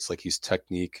traits, like he's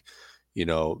technique,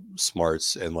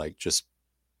 smarts, and like just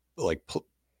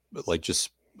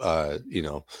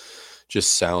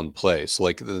just sound play. So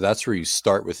like that's where you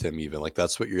start with him. Even like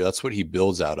that's what he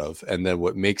builds out of, and then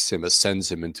what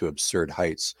ascends him into absurd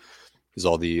heights is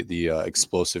all the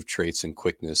explosive traits and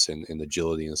quickness and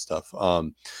agility and stuff.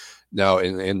 Now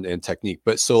and technique.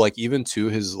 But so like even to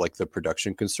his like the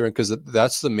production concern, because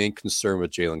that's the main concern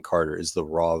with Jalen Carter is the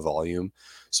raw volume.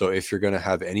 So if you're going to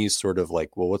have any sort of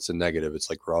like, well, what's a negative? It's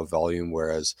like raw volume,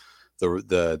 whereas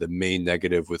the main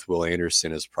negative with Will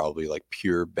Anderson is probably like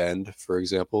pure bend, for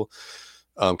example,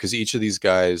 because each of these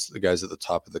guys, the guys at the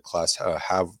top of the class,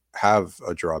 have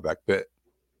a drawback. But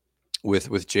with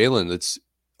Jalen, it's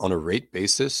on a rate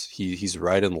basis, he's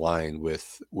right in line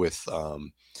with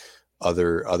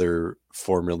other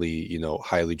formerly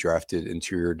highly drafted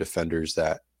interior defenders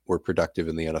that were productive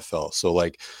in the NFL. So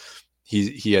like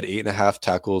he had 8.5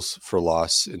 tackles for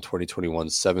loss in 2021,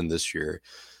 7 this year.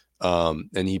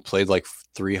 And he played like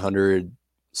 300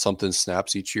 something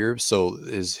snaps each year. So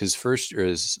his first year,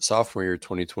 his sophomore year,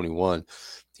 2021,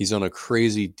 he's on a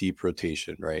crazy deep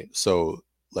rotation, right? So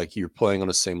like you're playing on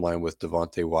the same line with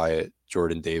Devontae Wyatt,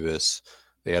 Jordan Davis.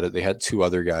 They had 2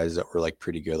 other guys that were like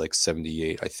pretty good, like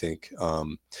 78, I think. I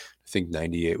think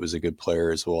 98 was a good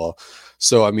player as well.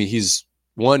 So I mean, he's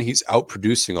out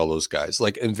producing all those guys.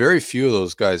 Like, and very few of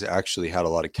those guys actually had a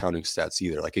lot of counting stats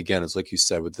either. Like again, it's like you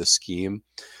said with the scheme.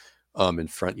 In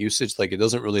front usage, like it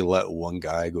doesn't really let one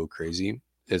guy go crazy.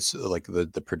 It's like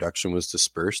the production was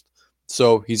dispersed.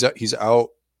 So he's out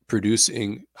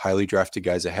producing highly drafted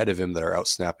guys ahead of him that are out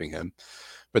snapping him.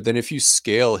 But then if you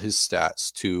scale his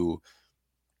stats to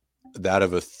that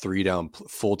of a 3-down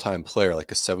full-time player,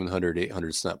 like a 700,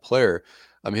 800 snap player,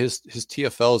 his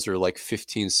TFLs are like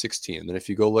 15, 16. And then if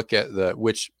you go look at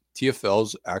which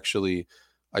TFLs actually,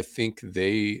 I think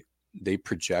they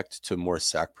project to more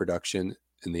sack production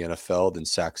in the NFL than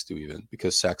sacks do, even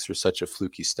because sacks are such a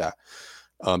fluky stat.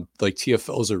 Like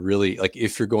TFLs are really like,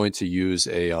 if you're going to use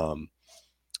a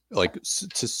like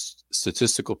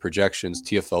statistical projections,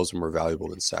 TFLs are more valuable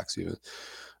than sacks even.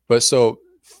 But so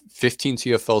 15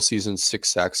 TFL seasons, 6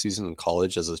 sack season in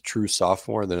college as a true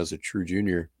sophomore, then as a true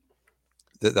junior,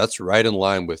 that's right in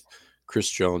line with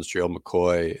Chris Jones, Gerald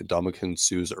McCoy, and Ndamukong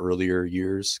Suh's earlier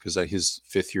years, because his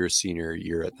 5th senior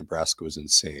year at Nebraska was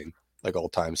insane, like all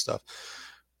time stuff.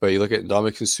 But you look at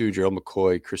Ndamukong Suh, Gerald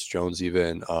McCoy, Chris Jones,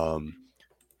 even.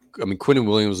 Quinnen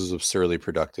Williams was absurdly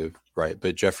productive, right?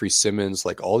 But Jeffrey Simmons,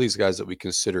 like all these guys that we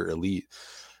consider elite,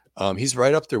 he's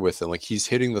right up there with them. Like he's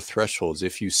hitting the thresholds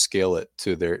if you scale it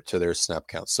to their snap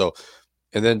count. So,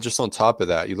 and then just on top of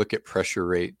that, you look at pressure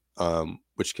rate,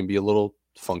 which can be a little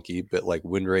funky, but like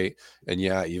win rate and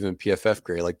even PFF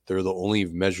grade, like they're the only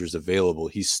measures available.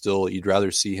 You'd rather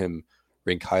see him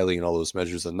rank highly in all those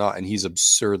measures than not, and he's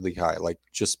absurdly high, like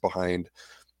just behind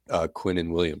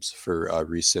Quinnen Williams for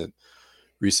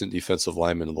recent defensive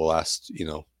lineman in the last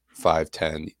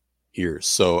 5-10 years.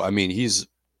 So I mean,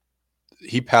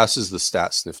 he passes the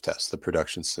stat sniff test, the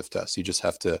production sniff test. You just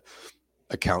have to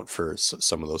account for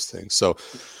some of those things. So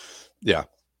yeah,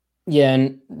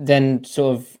 and then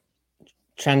sort of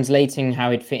translating how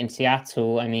he'd fit in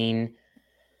Seattle. I mean,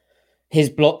 his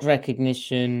block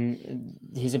recognition,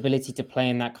 his ability to play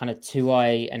in that kind of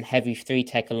 2-eye and heavy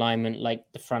 3-tech alignment, like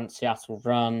the front Seattle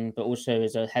run, but also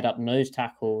as a head-up nose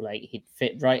tackle, like he'd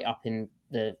fit right up in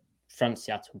the front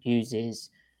Seattle uses.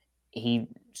 He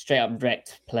straight up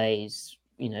direct plays,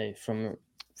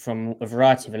 from a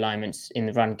variety of alignments in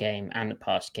the run game and the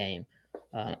pass game.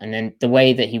 And then the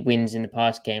way that he wins in the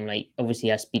pass game, like obviously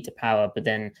he has speed to power, but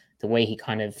then the way he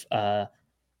kind of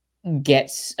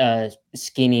gets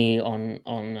skinny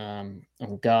on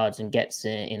guards and gets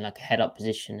in like a head up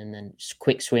position and then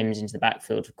quick swims into the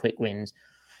backfield for quick wins.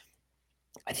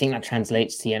 I think that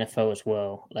translates to the NFL as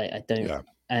well. Like I don't, yeah.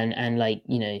 and like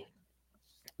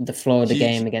the Florida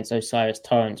game against Osiris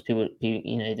Torrance, people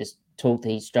just talk that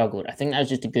he struggled. I think that was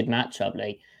just a good matchup.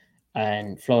 Like,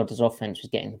 and Florida's offense was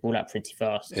getting the ball out pretty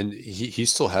fast. And he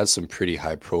still had some pretty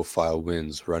high profile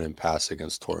wins run and pass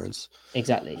against Torrance.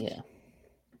 Exactly. Yeah.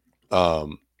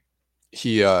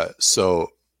 So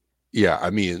yeah, I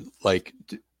mean, like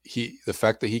the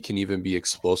fact that he can even be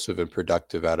explosive and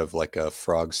productive out of like a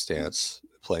frog stance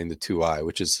playing the 2-eye,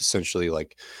 which is essentially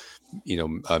like, what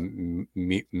am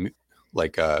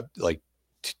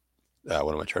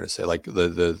I trying to say? Like the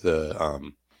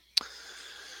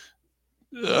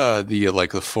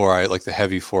like the 4-eye, like the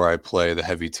heavy 4-eye play, the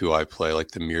heavy 2-eye play,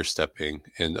 like the mirror stepping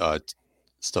and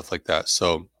stuff like that.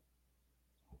 So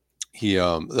he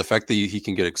the fact that he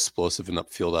can get explosive and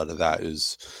upfield out of that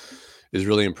is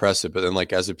really impressive. But then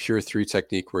like as a pure 3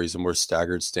 technique where he's a more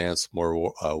staggered stance, more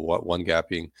one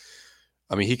gapping,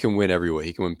 I mean, he can win every way.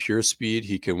 He can win pure speed,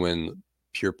 he can win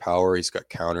pure power, he's got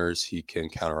counters, he can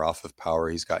counter off of power,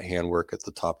 he's got handwork at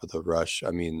the top of the rush.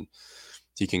 I mean,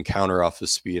 he can counter off the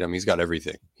speed. I mean, he's got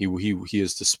everything. He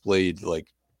has displayed like,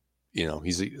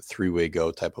 he's a 3-way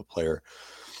go type of player.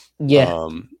 Yeah.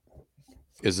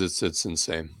 It's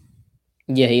insane.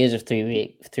 Yeah, he is a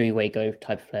three-way go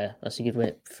type of player. That's a good way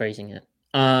of phrasing it.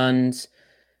 And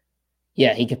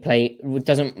yeah, he could play.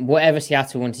 Whatever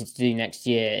Seattle wanted to do next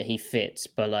year, he fits.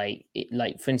 But like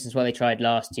for instance, what they tried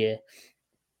last year,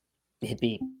 he'd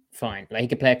be fine. Like he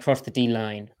could play across the D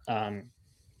line,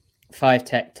 5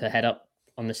 tech to head up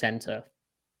on the center.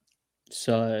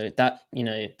 So that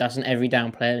that's an every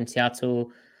down player in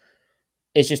Seattle.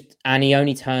 It's just, and he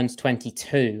only turns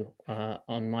 22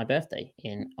 on my birthday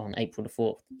on April the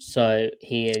 4th. So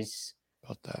he is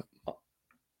about that,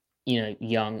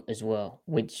 young as well,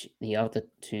 which the other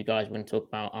 2 guys we're going to talk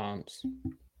about aren't.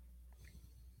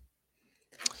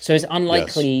 So it's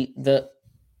unlikely that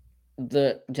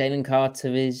Jalen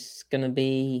Carter is going to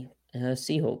be a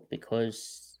Seahawk,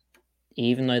 because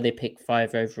even though they pick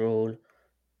 5 overall,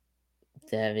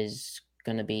 there is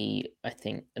going to be, I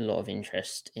think, a lot of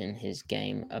interest in his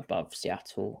game above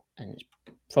Seattle, and it's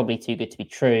probably too good to be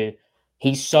true.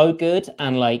 He's so good,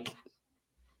 and like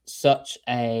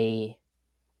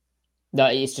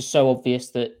that it's just so obvious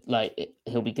that like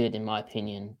he'll be good, in my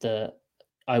opinion, that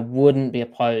I wouldn't be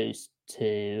opposed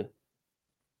to,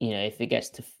 if it gets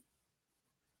to,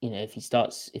 if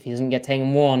he doesn't get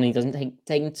taken 1, he doesn't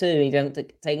take him 2, he doesn't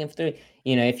take him 3.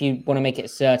 If you want to make it a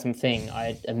certain thing,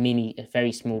 a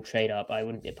very small trade up, I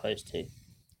wouldn't be opposed to.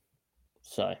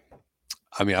 So,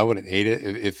 I mean, I wouldn't hate it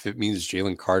if it means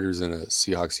Jalen Carter's in a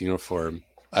Seahawks uniform.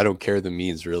 I don't care the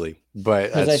means really, but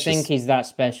because I think he's that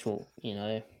special,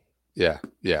 Yeah.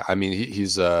 I mean,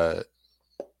 he's not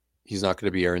going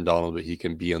to be Aaron Donald, but he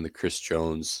can be on the Chris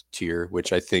Jones tier,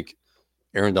 which I think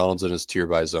Aaron Donald's in his tier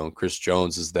by his own. Chris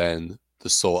Jones is then the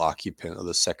sole occupant of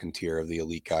the second tier of the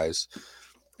elite guys.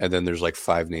 And then there's like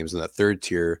 5 names in that third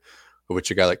tier, of which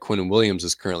a guy like Quinnen Williams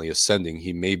is currently ascending.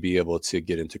 He may be able to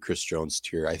get into Chris Jones'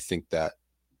 tier. I think that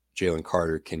Jalen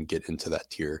Carter can get into that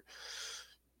tier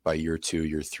by year 2,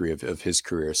 year 3 of his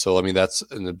career. So, I mean, that's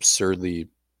an absurdly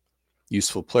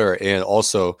useful player. And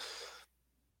also,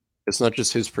 it's not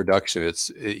just his production.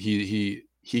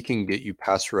 He can get you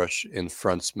pass rush in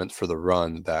fronts meant for the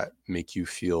run that make you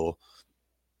feel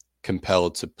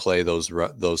compelled to play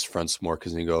those fronts more,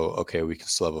 because you go, okay, we can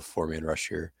still have a 4-man rush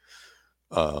here.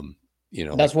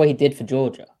 That's what he did for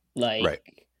Georgia. Like,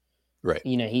 right.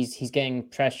 He's getting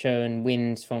pressure and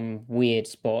wins from weird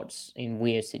spots in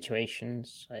weird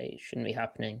situations. Like, it shouldn't be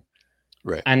happening.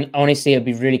 Right. And honestly, it'd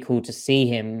be really cool to see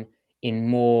him in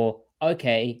more,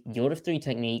 okay, you're the 3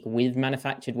 technique with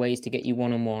manufactured ways to get you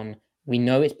 1-on-1. We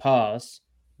know it's pass.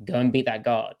 Go and beat that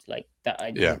guard. Like that.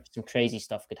 I think some crazy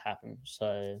stuff could happen.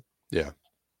 So yeah.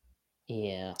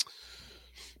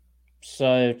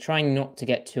 So trying not to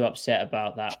get too upset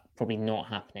about that. Probably not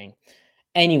happening.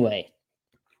 Anyway,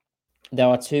 there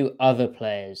are 2 other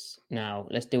players now.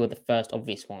 Let's deal with the first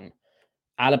obvious one.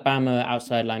 Alabama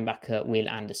outside linebacker Will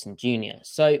Anderson Jr.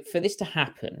 So for this to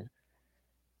happen,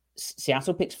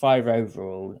 Seattle picks 5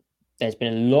 overall. There's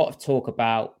been a lot of talk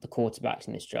about the quarterbacks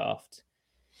in this draft.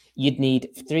 You'd need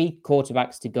 3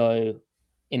 quarterbacks to go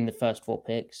in the first 4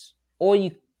 picks, or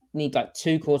you need like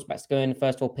 2 quarterbacks to go in the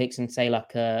first 4 picks, and say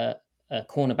like a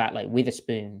cornerback like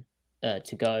Witherspoon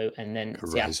to go, and then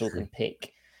Seattle can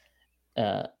pick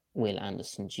Will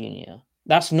Anderson Jr.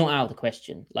 That's not out of the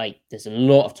question. Like, there's a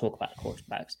lot of talk about the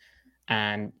quarterbacks,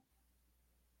 and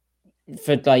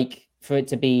for it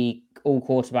to be all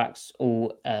quarterbacks,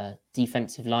 all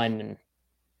defensive linemen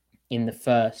in the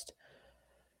first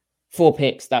 4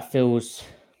 picks, that feels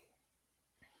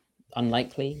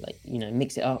unlikely. Like,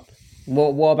 mix it up.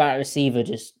 What about a receiver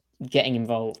just getting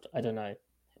involved? I don't know.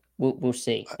 We'll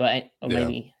see. But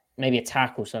maybe a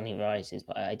tackle suddenly rises,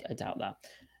 but I doubt that.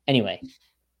 Anyway,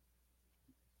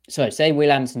 so say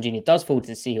Will Anderson Jr. does fall to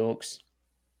the Seahawks.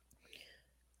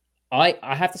 I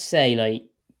have to say, like,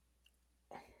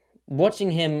 watching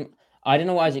him, I don't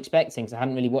know what I was expecting because I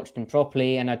hadn't really watched him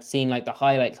properly, and I'd seen like the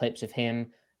highlight clips of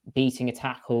him beating a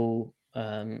tackle,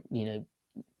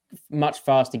 much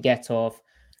faster get off,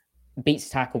 beats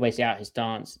tackle basically out his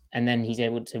stance, and then he's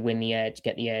able to win the edge,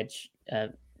 get the edge,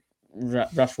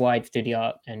 rush wide through the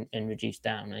arc and reduce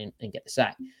down and get the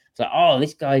sack. It's like, oh,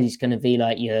 this guy is going to be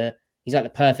like he's like the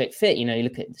perfect fit. You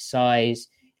look at the size,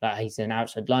 like he's an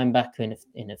outside linebacker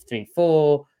in a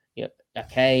 3-4.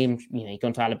 Okay, he's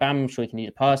gone to Alabama. I'm sure he can do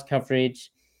the pass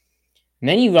coverage. And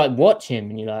then you like watch him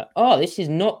and you're like, oh, this is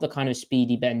not the kind of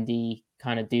speedy, bendy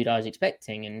kind of dude I was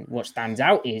expecting. And what stands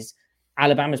out is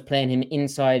Alabama's playing him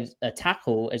inside a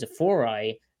tackle as a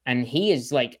 4-eye, and he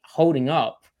is like holding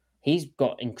up. He's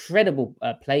got incredible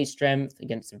play strength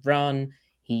against the run.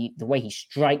 The way he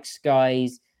strikes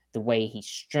guys, the way he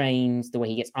strains, the way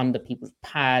he gets under people's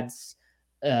pads,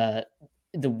 the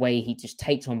way he just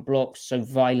takes on blocks so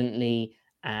violently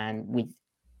and with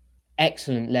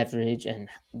excellent leverage, and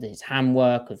his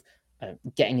handwork of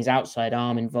getting his outside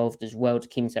arm involved as well to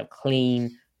keep himself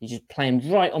clean. He's just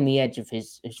playing right on the edge of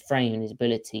his frame and his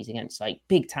abilities against like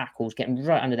big tackles, getting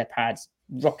right under their pads,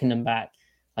 rocking them back,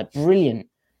 like brilliant.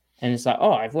 And it's like,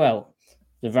 oh, well,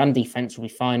 the run defense will be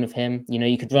fine with him.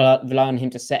 You could rely on him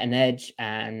to set an edge,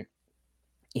 and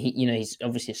he's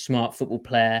obviously a smart football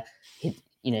player.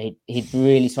 He'd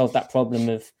really solve that problem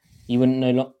of you wouldn't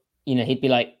know. He'd be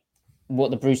like what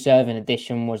the Bruce Irvin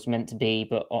edition was meant to be,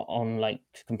 but on like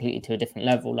completely to a different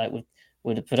level, like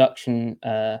with the production,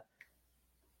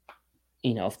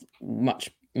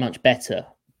 much better.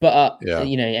 But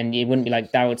and it wouldn't be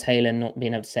like Darrell Taylor not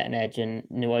being able to set an edge and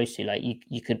Nwosu. Like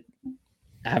you could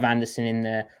have Anderson in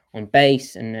there on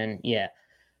base, and then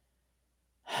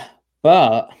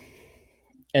But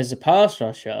as a pass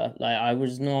rusher, like I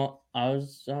was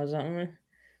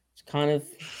kind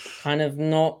of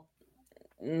not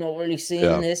really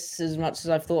seeing this as much as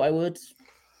I thought I would.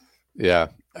 Yeah.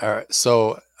 All right.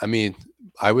 So I'm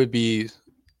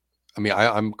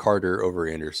Carter over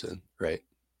Anderson, right?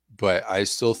 But I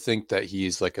still think that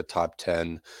he's like a top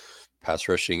 10 pass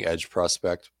rushing edge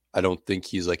prospect. I don't think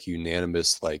he's like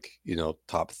unanimous, like,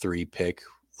 top 3 pick,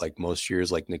 like most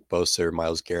years, like Nick Bosa or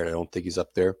Myles Garrett. I don't think he's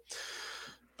up there.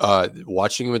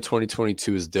 Watching him in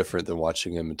 2022 is different than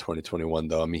watching him in 2021,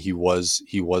 though. I mean, he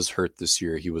was hurt this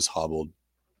year. He was hobbled.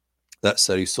 That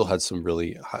said, he still had some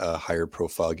really higher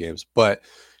profile games. But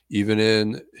even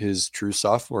in his true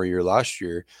sophomore year last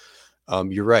year,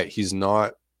 you're right. He's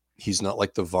not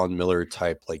like the Von Miller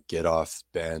type, like get off,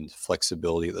 bend,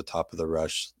 flexibility at the top of the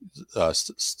rush,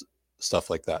 stuff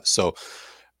like that. So,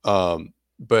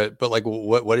 but like,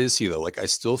 what is he though? Like, I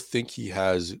still think he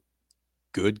has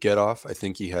good get off. I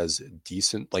think he has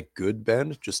decent, like good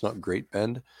bend, just not great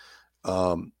bend.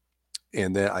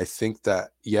 And then I think that,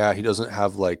 he doesn't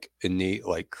have like innate,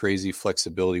 like crazy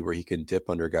flexibility where he can dip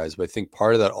under guys. But I think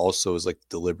part of that also is like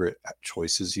deliberate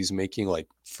choices he's making, like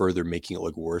further making it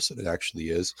look worse than it actually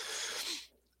is.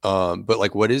 But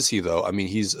like, what is he though? I mean,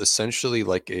 he's essentially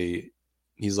like a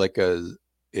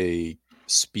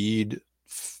speed,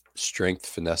 strength,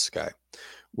 finesse guy,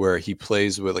 where he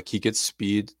plays with, like, he gets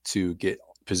speed to get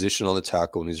position on the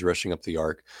tackle when he's rushing up the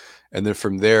arc. And then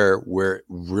from there, where it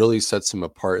really sets him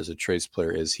apart as a Trace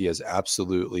player is he has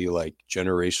absolutely like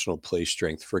generational play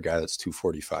strength for a guy that's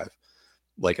 245.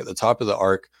 Like at the top of the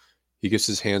arc, he gets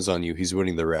his hands on you, he's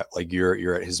winning the rep. Like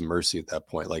you're at his mercy at that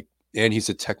point. Like, and he's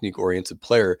a technique-oriented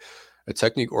player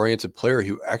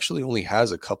who actually only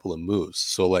has a couple of moves.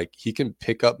 So like he can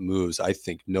pick up moves, I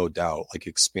think, no doubt, like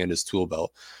expand his tool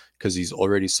belt, because he's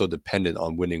already so dependent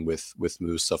on winning with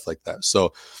moves, stuff like that.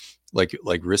 So like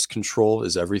wrist control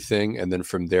is everything. And then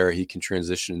from there, he can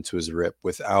transition into his rip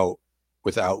without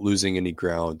losing any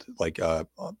ground, like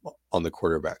on the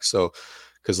quarterback. So,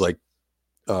 because like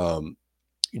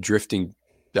drifting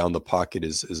down the pocket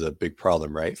is a big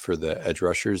problem, right? For the edge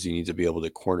rushers, you need to be able to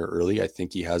corner early. I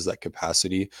think he has that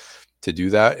capacity to do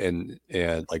that and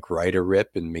like ride a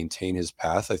rip and maintain his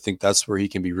path. I think that's where he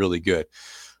can be really good.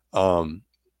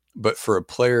 But for a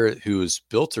player who is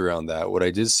built around that, what I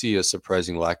did see a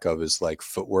surprising lack of is like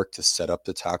footwork to set up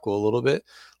the tackle a little bit,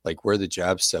 like where the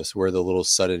jab steps, where the little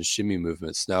sudden shimmy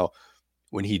movements. Now,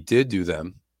 when he did do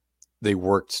them, they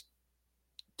worked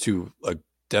to a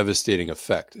devastating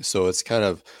effect. So it's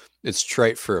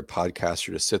trite for a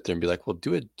podcaster to sit there and be like, well,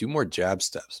 do more jab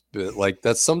steps. But like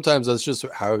that's just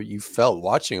how you felt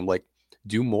watching him. Like,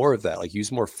 do more of that, like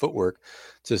use more footwork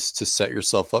to set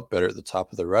yourself up better at the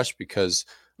top of the rush, because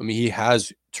I mean, he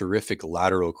has terrific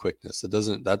lateral quickness. That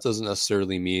doesn't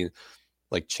necessarily mean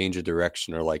like change of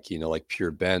direction or like, like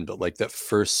pure bend, but like that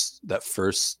first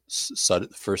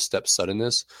step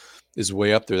suddenness is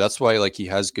way up there. That's why like he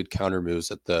has good counter moves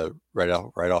at the right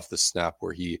off the snap,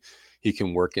 where he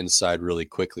can work inside really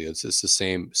quickly. It's the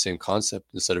same concept.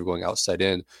 Instead of going outside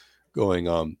in,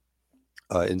 going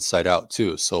inside out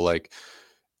too. So like,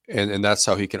 and that's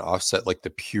how he can offset like the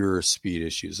pure speed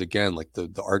issues. Again, like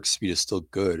the arc speed is still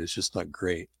good. It's just not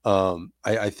great.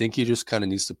 I think he just kind of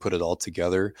needs to put it all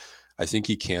together. I think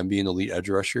he can be an elite edge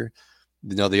rusher.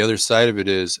 Now, the other side of it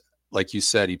is, like you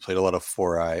said, he played a lot of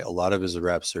 4-eye. A lot of his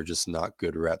reps are just not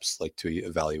good reps, like to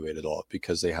evaluate at all,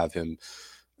 because they have him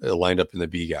lined up in the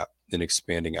B gap and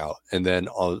expanding out. And then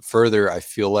further, I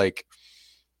feel like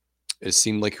it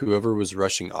seemed like whoever was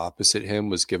rushing opposite him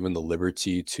was given the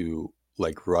liberty to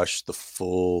like rush the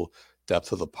full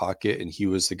depth of the pocket, and he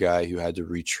was the guy who had to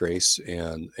retrace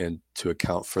and to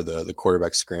account for the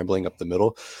quarterback scrambling up the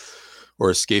middle or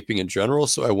escaping in general.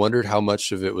 So I wondered how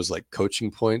much of it was like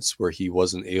coaching points where he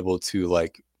wasn't able to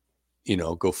like,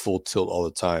 go full tilt all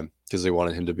the time because they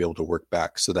wanted him to be able to work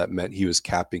back. So that meant he was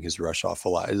capping his rush off a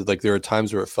lot. Like there are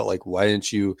times where it felt like, why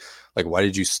did you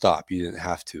stop? You didn't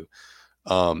have to.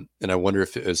 And I wonder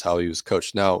if it was how he was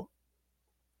coached. Now,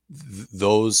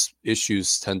 those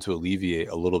issues tend to alleviate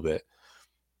a little bit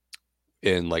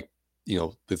in like,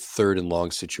 the third and long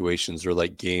situations, or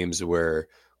like games where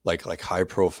like high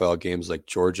profile games like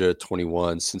Georgia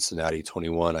 21, Cincinnati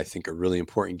 21, I think are really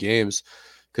important games,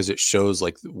 because it shows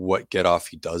like what get off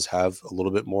he does have a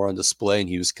little bit more on display, and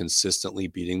he was consistently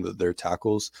beating their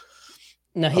tackles.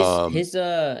 No, his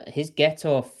get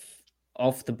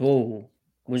off the ball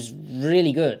was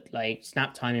really good, like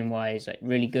snap timing wise, like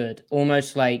really good,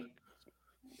 almost like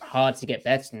hard to get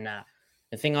better than that.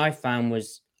 The thing I found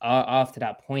was after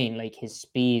that point, like his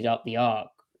speed up the arc,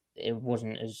 it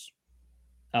wasn't as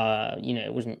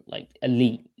it wasn't like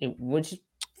elite, which is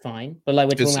fine, but like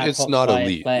we're talking about top not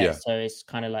elite players, yeah. So it's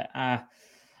kind of like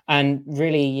and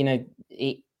really,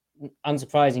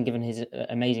 unsurprising given his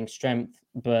amazing strength,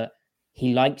 but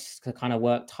he likes to kind of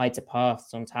work tighter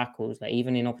paths on tackles. Like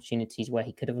even in opportunities where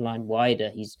he could have aligned wider,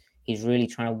 he's really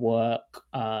trying to work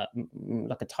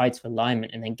like a tighter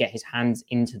alignment and then get his hands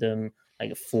into them,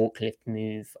 like a forklift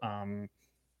move,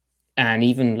 and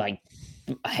even like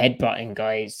headbutting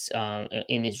guys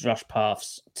in his rush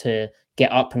paths to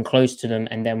get up and close to them,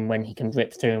 and then when he can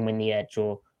rip through and win the edge,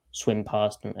 or swim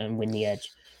past and win the edge.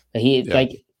 But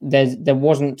like there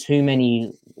wasn't too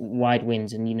many wide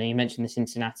wins, and you mentioned the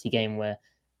Cincinnati game where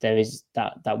there is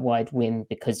that wide win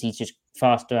because he's just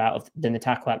faster than the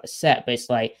tackle at the set. But it's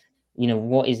like,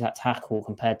 what is that tackle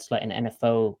compared to like an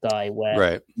NFL guy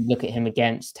where you look at him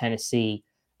against Tennessee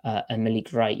and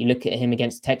Malik Wright, you look at him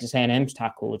against Texas A&M's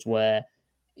tackles where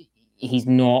he's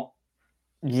not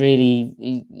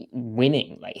really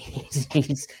winning. Like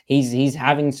he's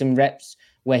having some reps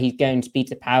where he's going speed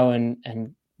to power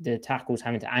and the tackle's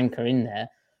having to anchor in there,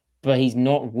 but he's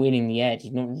not winning the edge.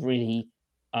 He's not really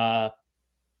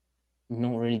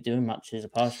doing much as a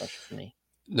pass rusher for me.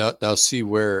 Now see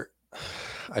where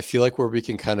I feel like where we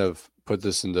can kind of put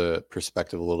this into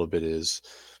perspective a little bit is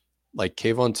like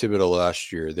Kayvon Thibodeaux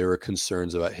last year. There were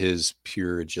concerns about his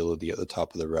pure agility at the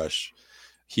top of the rush.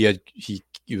 He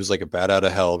was like a bat out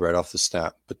of hell right off the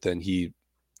snap, but then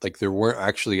there weren't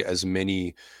actually as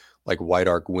many like wide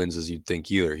arc wins as you'd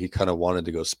think either. He kind of wanted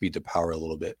to go speed to power a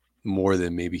little bit more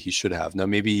than maybe he should have. Now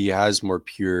maybe he has more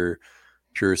pure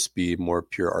speed, more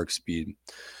pure arc speed,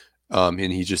 and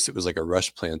it was like a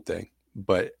rush plan thing.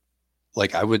 But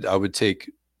like I would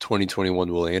take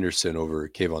 2021 Will Anderson over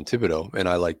Kayvon Thibodeaux, and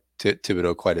I like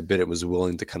Thibodeaux quite a bit. It was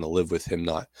willing to kind of live with him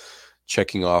not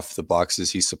checking off the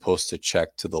boxes he's supposed to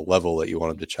check to the level that you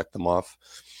want him to check them off.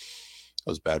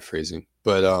 That was bad phrasing,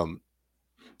 but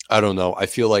I don't know. I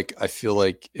feel like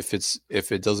if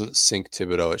it doesn't sink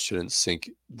Thibodeaux, it shouldn't sink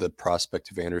the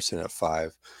prospect of Anderson at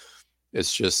 5.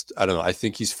 It's just, I don't know. I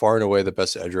think he's far and away the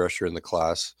best edge rusher in the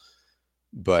class,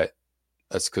 but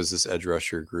that's because this edge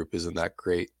rusher group isn't that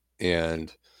great.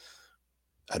 And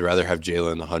I'd rather have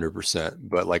Jalen 100%,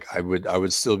 but like I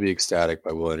would still be ecstatic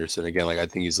by Will Anderson. Again, like I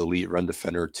think he's elite run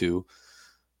defender too.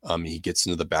 He gets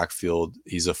into the backfield.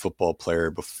 He's a football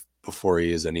player before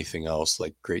he is anything else,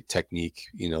 like great technique,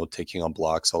 taking on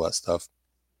blocks, all that stuff.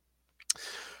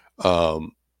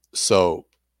 So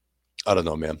I don't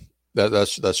know, man.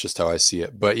 That's just how I see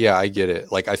it. But yeah, I get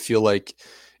it. Like I feel like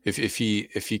if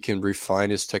he can refine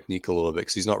his technique a little bit,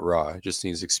 because he's not raw, just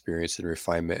needs experience and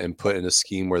refinement, and put in a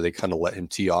scheme where they kind of let him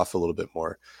tee off a little bit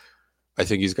more. I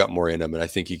think he's got more in him, and I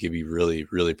think he could be really,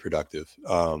 really productive.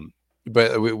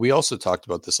 But we also talked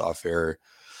about this off air.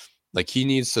 Like he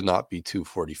needs to not be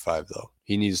 245 though.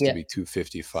 He needs to be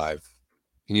 255.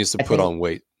 He needs to put on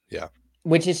weight. Yeah.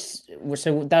 Which is,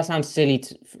 so that sounds silly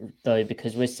though,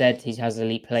 because we said he has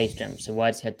elite play strength. So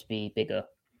why does he have to be bigger?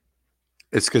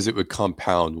 It's because it would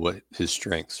compound what his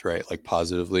strengths, right? Like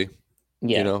positively,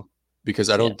 yeah. Because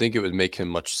I don't think it would make him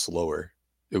much slower.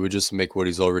 It would just make what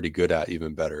he's already good at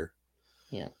even better.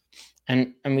 Yeah.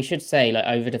 And we should say, like,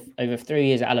 over 3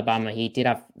 years at Alabama, he did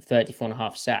have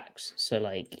 34.5 sacks. So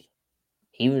like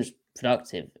he was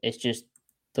productive. It's just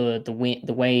the way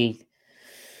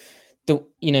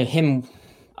him,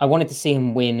 I wanted to see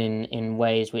him win in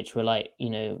ways which were like,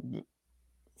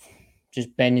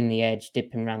 just bending the edge,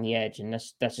 dipping around the edge, and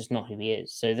that's just not who he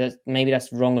is. So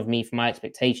that's wrong of me for my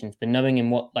expectations. But knowing him,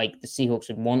 what like the Seahawks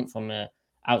would want from a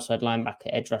outside linebacker,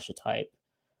 edge rusher type,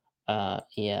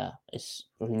 it's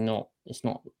really not. It's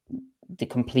not the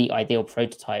complete ideal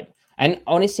prototype. And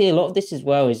honestly, a lot of this as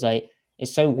well is like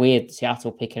it's so weird.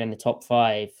 Seattle picking in the top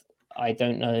 5. I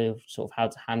don't know sort of how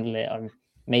to handle it. I'm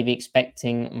maybe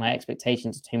my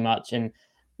expectations are too much. And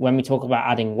when we talk about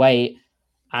adding weight,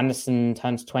 Anderson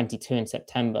turns 22 in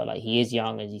September. Like he is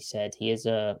young, as you said. He is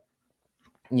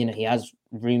he has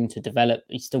room to develop.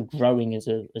 He's still growing as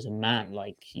a man.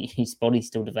 Like his body's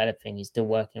still developing. He's still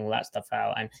working all that stuff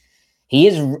out, and he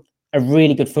is a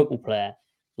really good football player.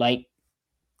 Like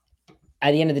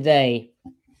at the end of the day,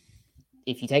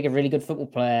 if you take a really good football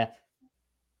player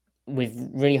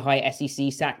with really high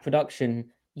SEC sack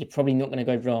production, you're probably not going to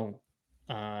go wrong.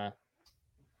 Yeah.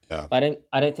 But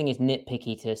I don't think it's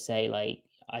nitpicky to say like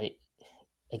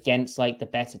against like the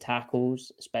better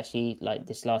tackles, especially like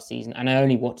this last season. And I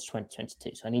only watched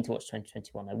 2022, so I need to watch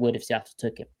 2021. I would if Seattle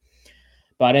took it,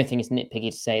 but I don't think it's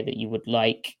nitpicky to say that you would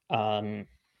like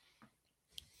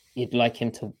you'd like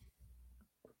him to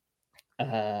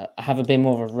have a bit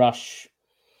more of a rush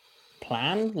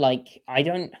plan. Like I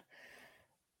don't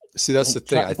see. That's the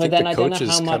thing. I think the coach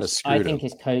is kind of screwed. I think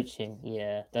his coaching.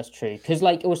 Yeah, that's true. Because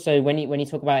like also when you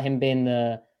talk about him being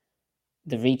the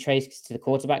retrace to the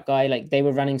quarterback guy, like they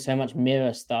were running so much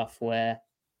mirror stuff where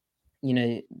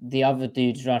the other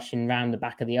dude's rushing around the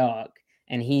back of the arc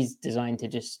and he's designed to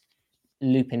just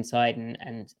loop inside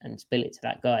and spill it to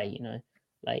that guy.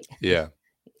 Like yeah.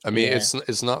 I mean,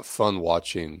 it's not fun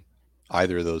watching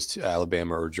either of those two,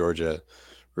 Alabama or Georgia,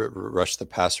 rush the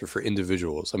passer for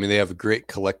individuals. I mean, they have a great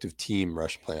collective team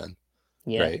rush plan,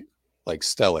 right? Like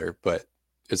stellar, but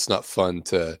it's not fun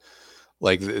to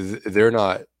like. They're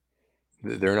not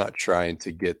trying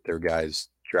to get their guys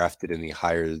drafted any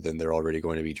higher than they're already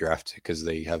going to be drafted because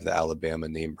they have the Alabama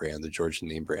name brand, the Georgia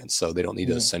name brand, so they don't need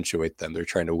to accentuate them. They're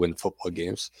trying to win football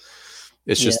games.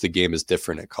 It's just the game is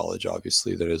different at college,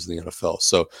 obviously, than it is in the NFL.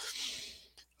 So,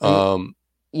 and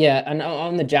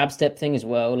on the jab step thing as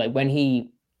well, like when he,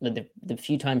 like the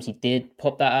few times he did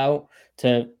pop that out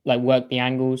to like work the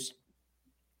angles,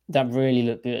 that really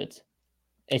looked good.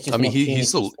 It's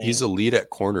just, he's elite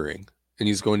at cornering, and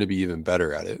he's going to be even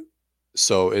better at it.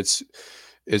 So it's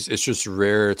just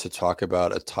rare to talk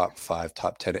about a top 5,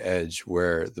 top 10 edge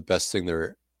where the best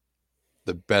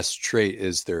trait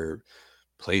is their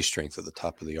play strength at the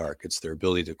top of the arc. It's their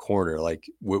ability to corner, like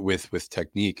with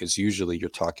technique. Is usually you're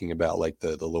talking about like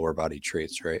the lower body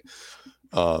traits, right?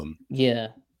 He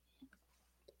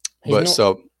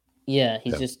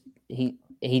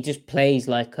just plays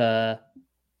like a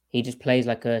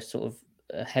sort of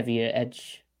a heavier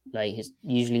edge. Like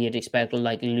usually you'd expect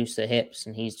like looser hips,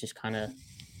 and he's just kind of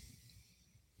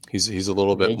he's a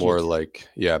little bit more like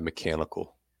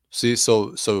mechanical. See,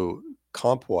 so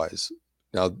comp wise.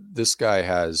 Now this guy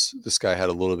had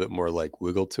a little bit more like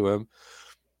wiggle to him,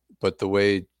 but the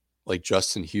way like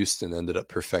Justin Houston ended up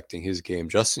perfecting his game.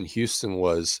 Justin Houston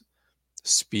was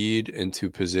speed into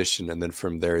position, and then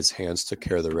from there his hands took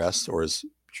care of the rest, or is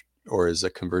a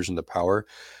conversion to power.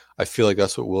 I feel like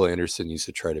that's what Will Anderson needs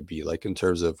to try to be like in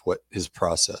terms of what his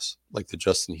process, like the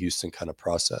Justin Houston kind of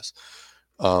process.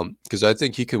 Because I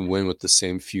think he can win with the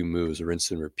same few moves, rinse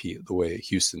and repeat, the way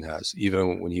Houston has,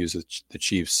 even when he was with the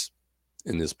Chiefs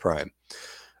in his prime.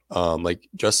 Like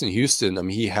Justin Houston, I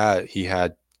mean, he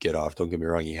had get off. Don't get me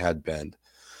wrong, he had bend,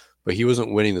 but he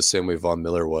wasn't winning the same way Von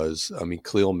Miller was. I mean,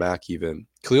 Khalil Mack,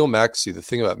 see, the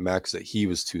thing about Mack is that he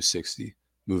was 260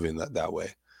 moving that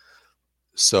way.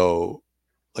 So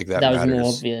like that was matters.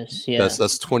 more obvious. Yeah.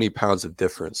 That's 20 pounds of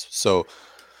difference. So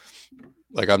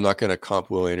like, I'm not going to comp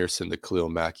Will Anderson to Khalil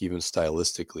Mack, even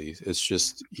stylistically. It's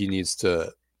just, he needs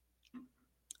to,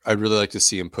 I'd really like to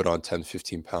see him put on 10,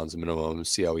 15 pounds minimum and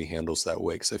see how he handles that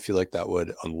weight. Cause I feel like that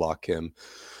would unlock him.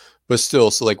 But still,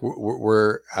 so like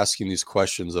we're asking these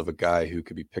questions of a guy who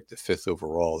could be picked at 5th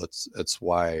overall. That's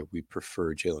why we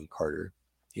prefer Jalen Carter,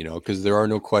 because there are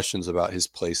no questions about his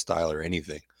play style or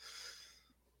anything.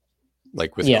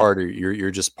 Like with Carter,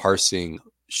 you're just parsing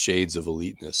shades of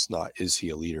eliteness, not is he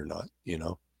elite or not,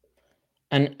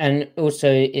 And also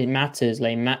it matters.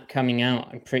 Like Matt coming out,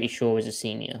 I'm pretty sure was a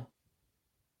senior.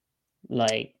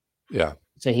 Like, yeah.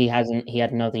 So he had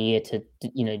another year to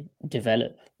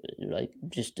develop, like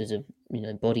just as a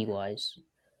body wise.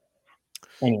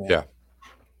 Anyway. Yeah.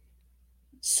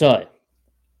 So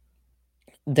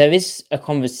there is a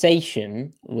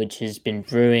conversation which has been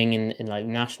brewing in like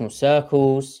national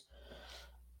circles,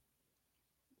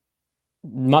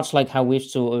 much like how we've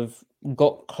sort of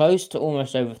got close to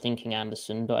almost overthinking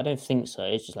Anderson, but I don't think so.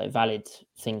 It's just like valid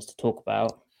things to talk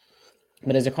about.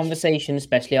 But there's a conversation,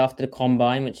 especially after the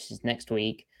combine, which is next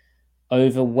week,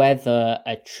 over whether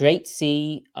a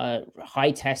traitsy,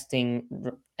 high testing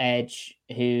edge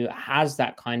who has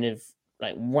that kind of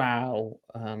like wow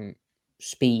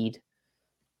speed,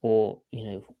 or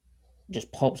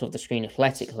just pops off the screen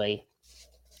athletically,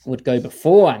 would go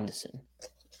before Anderson.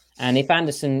 And if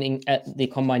Anderson at the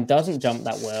combine doesn't jump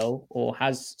that well or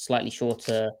has slightly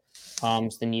shorter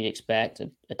arms than you'd expect,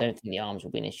 I don't think the arms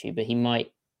will be an issue, but he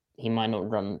might not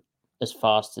run as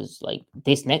fast as like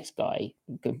this next guy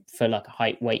for like a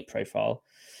height weight profile.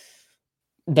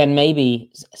 Then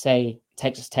maybe say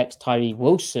Texas Tech's Tyree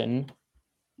Wilson,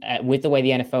 with the way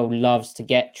the NFL loves to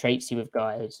get traitsy with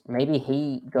guys, maybe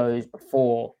he goes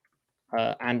before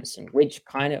Anderson, which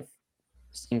kind of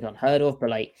seems unheard of, but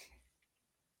like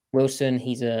Wilson,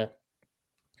 he's a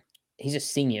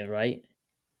senior, right?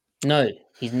 No,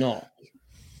 he's not.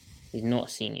 He's not a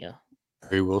senior.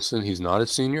 Harry Wilson, he's not a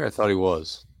senior? I thought he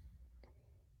was.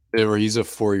 Or he's a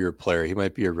 4-year player. He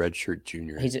might be a redshirt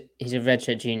junior. He's a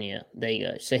redshirt junior. There you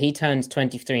go. So he turns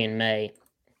 23 in May.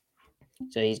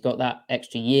 So he's got that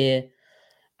extra year.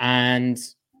 And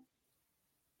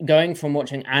going from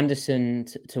watching Anderson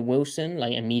to Wilson,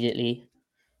 like immediately,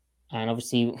 and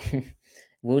obviously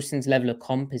Wilson's level of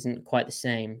comp isn't quite the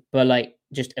same, but like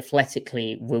just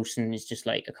athletically, Wilson is just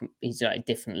like he's like a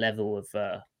different level of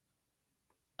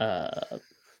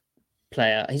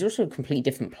player. He's also a completely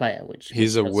different player, which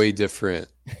way different.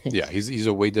 Yeah, he's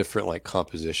a way different like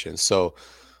composition. So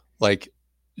like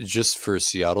just for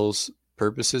Seattle's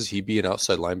purposes, he'd be an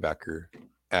outside linebacker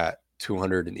at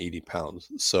 280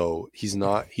 pounds. So he's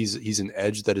an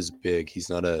edge that is big.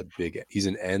 He's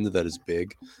an end that is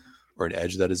big, or an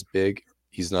edge that is big.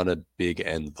 He's not a big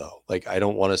end though. Like I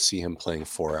don't want to see him playing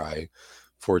 4-eye,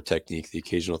 4 technique, the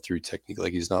occasional 3 technique.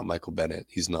 Like he's not Michael Bennett.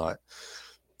 He's not,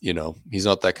 he's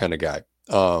not that kind of guy.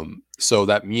 So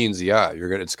that means,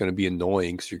 it's going to be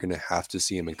annoying because you're going to have to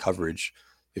see him in coverage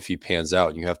if he pans out,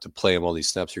 and you have to play him all these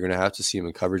snaps. You're going to have to see him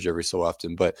in coverage every so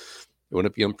often, but it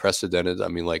wouldn't be unprecedented. I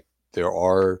mean, like there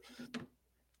are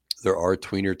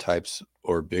tweener types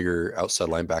or bigger outside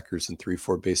linebackers in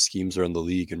 3-4 base schemes around the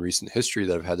league in recent history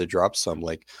that have had to drop some.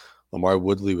 Like Lamar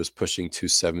Woodley was pushing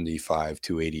 275,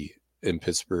 280 in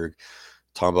Pittsburgh.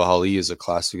 Tamba Hali is a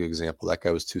classic example. That guy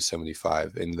was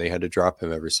 275, and they had to drop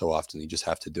him every so often. You just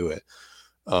have to do it.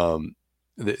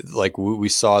 Like we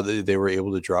saw that they were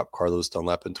able to drop Carlos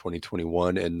Dunlap in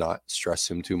 2021 and not stress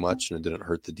him too much, and it didn't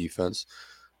hurt the defense.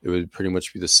 It would pretty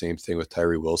much be the same thing with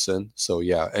Tyree Wilson. So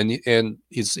yeah, and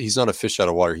he's not a fish out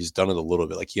of water. He's done it a little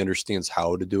bit. Like he understands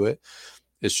how to do it.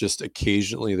 It's just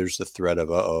occasionally there's the threat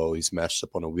of he's matched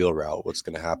up on a wheel route. What's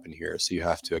going to happen here? So you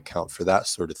have to account for that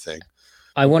sort of thing.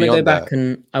 I want to go back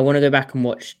and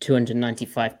watch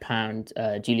 295-pound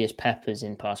Julius Peppers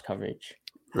in pass coverage.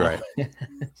 Right.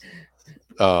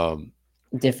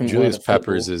 Different. Julius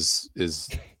Peppers is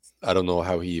I don't know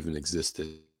how he even existed.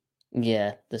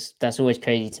 Yeah, that's always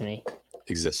crazy to me.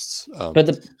 Exists.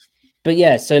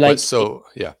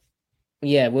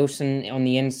 Yeah, Wilson on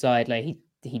the inside, like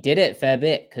he did it a fair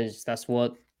bit because that's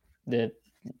what the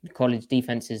college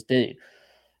defenses do.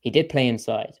 He did play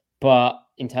inside, but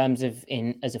in terms of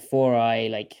as a 4-eye,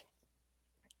 like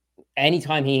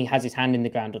anytime he has his hand in the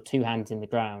ground or two hands in the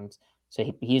ground, so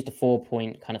he used a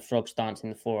 4-point kind of frog stance in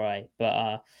the 4-eye,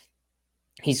 but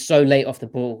he's so late off the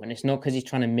ball, and it's not because he's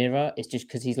trying to mirror. It's just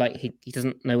because he's like he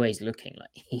doesn't know where he's looking. Like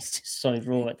he's just so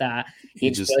raw at that. He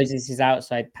exposes his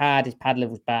outside pad. His pad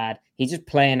level's bad. He's just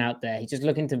playing out there. He's just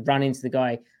looking to run into the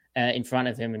guy in front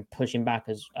of him and push him back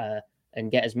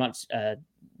and get as much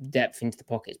depth into the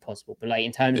pocket as possible. But like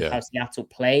in terms of how Seattle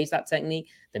plays that technique,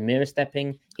 the mirror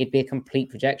stepping, it'd be a complete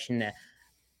projection there.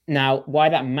 Now, why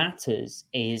that matters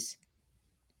is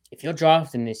if you're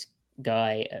drafting this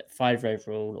guy at 5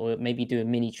 overall, or maybe do a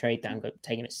mini trade down,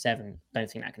 taking at 7.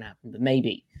 Don't think that can happen, but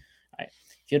maybe. Right?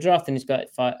 If you're drafting this guy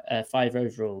at 5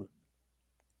 overall,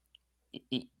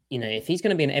 you know, if he's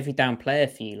going to be an every down player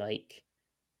for you, like,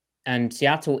 and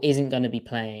Seattle isn't going to be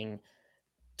playing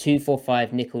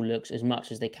 2-4-5 nickel looks as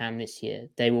much as they can this year,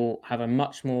 they will have a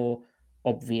much more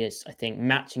obvious, I think,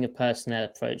 matching of personnel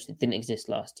approach that didn't exist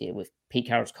last year with Pete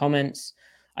Carroll's comments.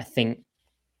 I think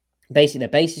basically their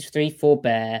base is 3-4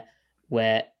 bear,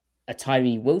 where a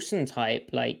Tyree Wilson type,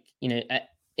 like, you know,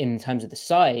 in terms of the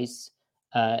size,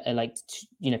 like,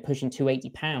 you know, pushing 280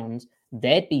 pounds,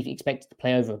 they'd be expected to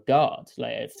play over a guard,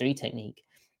 like a 3 technique.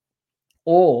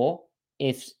 Or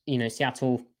if, you know,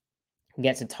 Seattle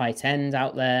gets a tight end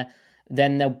out there,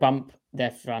 then they'll bump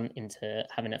their front into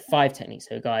having a 5 technique.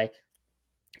 So a guy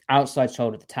outside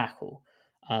shoulder to tackle.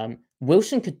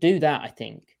 Wilson could do that, I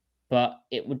think, but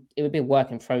it would be a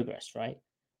work in progress, right?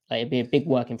 Like it'd be a big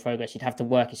work in progress. You'd have to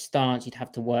work his stance. You'd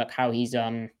have to work how he's,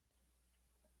 you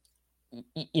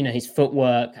know, his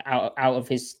footwork out of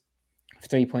his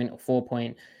 3-point or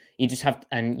 4-point. You just have,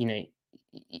 and you know,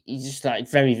 he's just like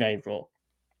very, very raw.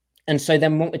 And so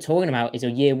then what we're talking about is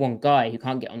a year 1 guy who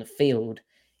can't get on the field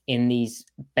in these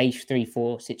base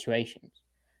 3-4 situations,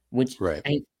 which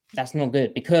that's not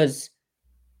good, because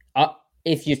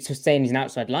if you're saying he's an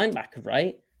outside linebacker,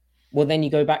 right? Well, then you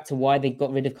go back to why they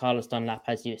got rid of Carlos Dunlap,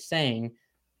 as you were saying,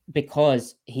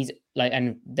 because he's like,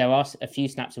 and there are a few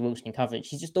snaps of Wilson in coverage.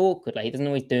 He's just awkward. Like he doesn't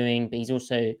know what he's doing, but he's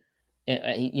also,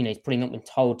 you know, he's probably not been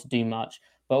told to do much.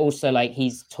 But also, like,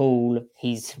 he's tall,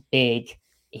 he's big,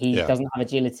 he doesn't have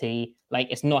agility. Like,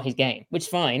 it's not his game, which is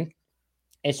fine.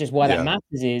 It's just why that matters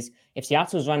is if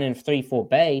Seattle's running a 3-4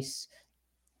 base,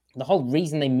 the whole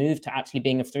reason they moved to actually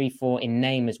being a 3-4 in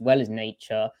name as well as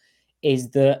nature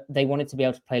is that they wanted to be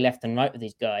able to play left and right with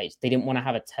these guys. They didn't want to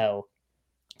have a tell.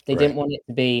 They didn't want it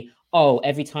to be, oh,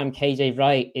 every time KJ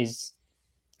Wright is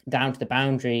down to the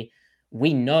boundary,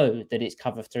 we know that it's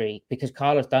cover 3 because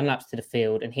Carlos Dunlap's to the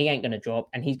field and he ain't going to drop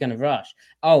and he's going to rush.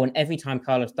 Oh, and every time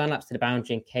Carlos Dunlap's to the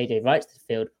boundary and KJ Wright's to the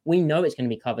field, we know it's going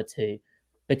to be cover 2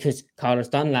 because Carlos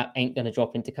Dunlap ain't going to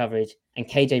drop into coverage. And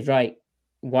KJ Wright,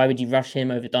 why would you rush him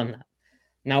over Dunlap?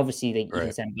 Now, obviously, you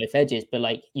can send both edges, but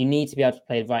like you need to be able to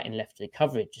play right and left of the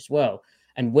coverage as well.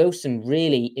 And Wilson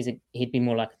really he'd be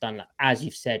more like a Dunlap, as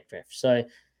you've said, Griff. So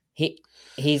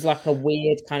he's like a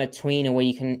weird kind of tweener where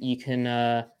you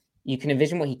can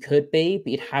envision what he could be, but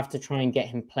you'd have to try and get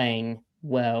him playing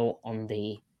well on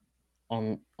the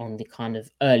kind of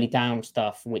early down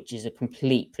stuff, which is a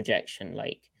complete projection.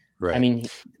 Like, I mean,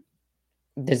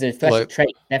 there's a athletic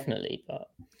trait definitely, but.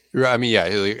 I mean,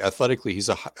 athletically, he's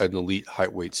an elite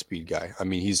height, weight, speed guy. I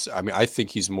mean, I think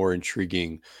he's more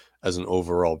intriguing as an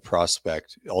overall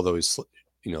prospect, although he's,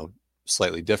 you know,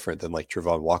 slightly different than like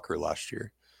Travon Walker last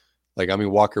year. Like, I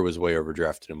mean, Walker was way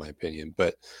overdrafted in my opinion,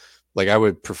 but like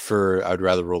I'd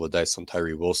rather roll the dice on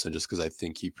Tyree Wilson just because I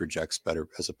think he projects better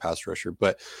as a pass rusher.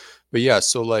 But yeah,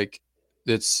 so like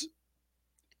it's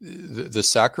the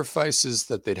sacrifices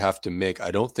that they'd have to make.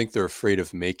 I don't think they're afraid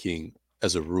of making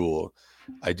as a rule.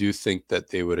 I do think that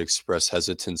they would express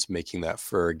hesitance making that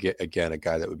for, again, a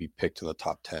guy that would be picked in the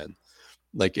top 10.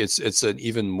 Like it's an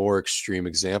even more extreme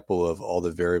example of all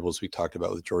the variables we talked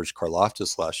about with George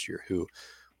Karlaftis last year, who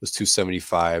was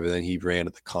 275 and then he ran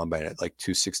at the combine at like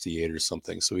 268 or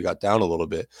something. So we got down a little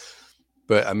bit.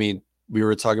 But I mean, we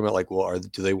were talking about like, well,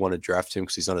 do they want to draft him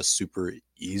because he's not a super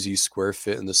easy square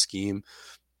fit in the scheme?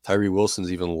 Tyree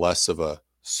Wilson's even less of a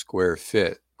square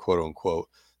fit, quote unquote,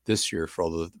 this year for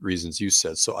all the reasons you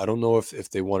said. So I don't know if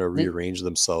they want to rearrange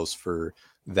themselves for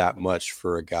that much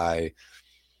for a guy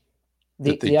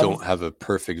that they don't have a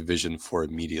perfect vision for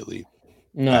immediately.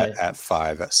 No, at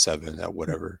 5, at 7, at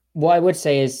whatever. What I would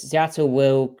say is Seattle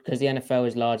will, because the NFL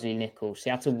is largely nickel,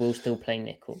 Seattle will still play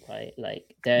nickel, right?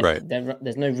 Like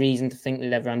there's no reason to think that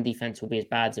their run defense will be as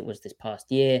bad as it was this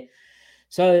past year.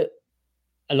 So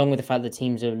along with the fact that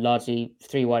teams are largely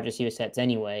 3 wide receiver sets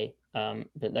anyway,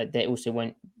 but like they also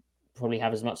won't probably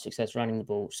have as much success running the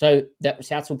ball. So that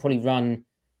Seattle will probably run,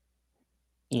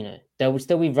 you know, they will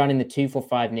still be running the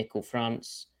 2-4-5 nickel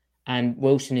fronts. And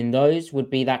Wilson in those would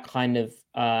be that kind of,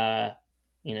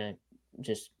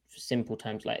 just simple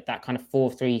terms, like that kind of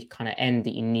 4-3 kind of end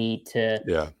that you need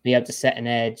to be able to set an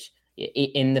edge.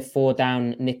 In the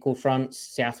 4-down nickel fronts,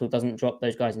 Seattle doesn't drop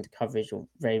those guys into coverage, or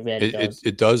very rarely does.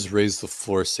 It does raise the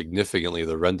floor significantly,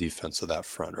 the run defense of that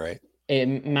front, right?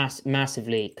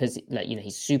 Massively, because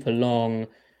he's super long.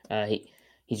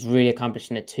 He's really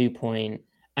accomplished in a 2-point,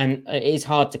 and it's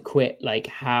hard to quit like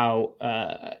how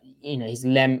his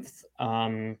length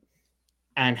and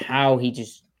how he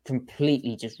just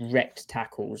completely just wrecks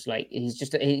tackles. Like it's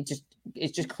just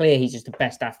clear he's just the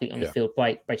best athlete on the field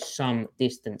by some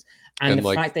distance. And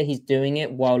the fact that he's doing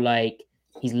it while like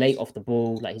he's late off the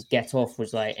ball, like his get off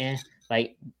was like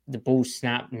like the ball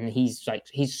snapped and he's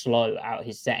slow out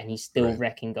his set and he's still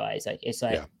wrecking guys. Like it's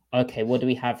like, okay, what do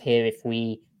we have here if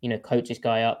we coach this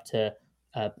guy up to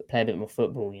play a bit more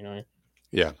football,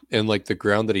 Yeah, and like the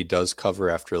ground that he does cover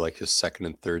after like his second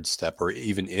and third step, or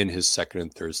even in his second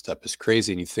and third step, is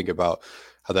crazy. And you think about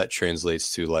how that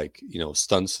translates to like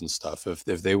stunts and stuff. If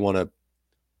they want to,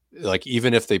 like,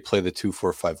 even if they play the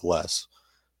 2-4-5 less,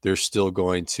 they're still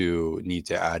going to need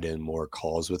to add in more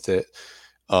calls with it.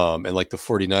 And like the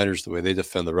 49ers, the way they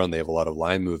defend the run, they have a lot of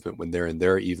line movement when they're in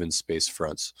their even space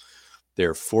fronts.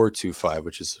 They're 4-2-5,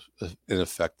 which is in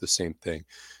effect the same thing.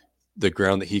 The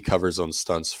ground that he covers on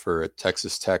stunts for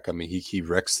Texas Tech, I mean, he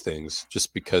wrecks things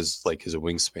just because like his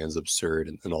wingspan's absurd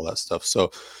and all that stuff.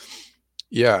 So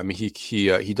yeah, I mean,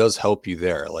 he does help you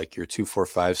there. Like your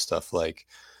 2-4-5 stuff, like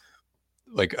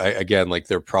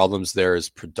their problems there is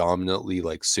predominantly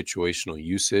like situational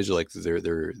usage. Like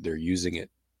they're using it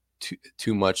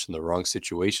too much in the wrong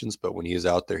situations, but when he is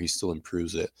out there, he still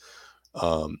improves it.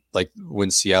 Like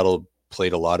when Seattle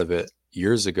played a lot of it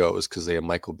years ago, it was because they had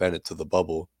Michael Bennett to the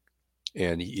bubble.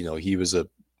 And, he was a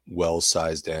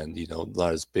well-sized end,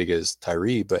 not as big as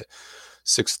Tyree, but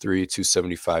 6'3",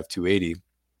 275, 280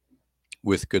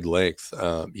 with good length.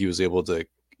 He was able to,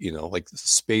 like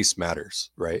space matters,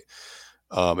 right?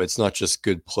 It's not just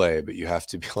good play, but you have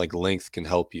to be like length can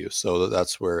help you. So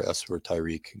that's where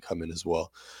Tyree can come in as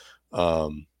well.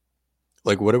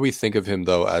 Like, what do we think of him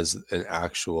though, as an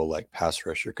actual like pass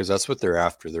rusher? Cause that's what they're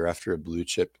after. They're after a blue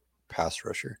chip pass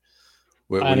rusher.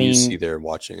 What do you see there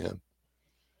watching him?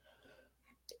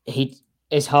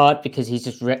 It's hard because he's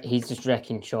just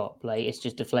wrecking shop. Like it's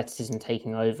just athleticism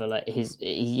taking over. Like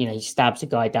he stabs a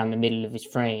guy down the middle of his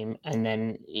frame, and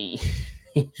then he's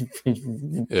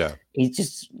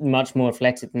just much more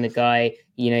athletic than the guy.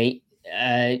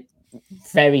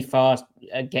 Very fast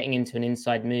at getting into an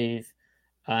inside move,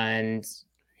 and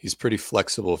he's pretty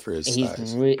flexible for his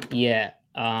size.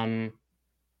 And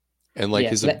like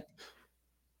his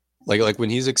like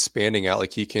when he's expanding out,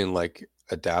 like he can like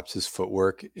adapt his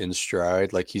footwork in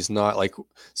stride. Like he's not like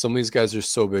some of these guys are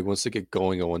so big, once they get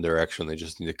going in one direction, they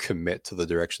just need to commit to the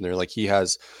direction there. Like he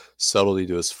has subtlety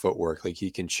to his footwork. Like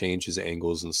he can change his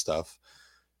angles and stuff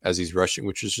as he's rushing,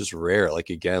 which is just rare. Like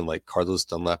again, like Carlos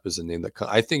Dunlap is a name that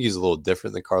I think he's a little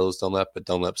different than Carlos Dunlap, but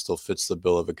Dunlap still fits the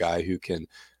bill of a guy who can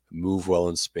move well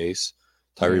in space.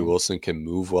 Tyree Wilson can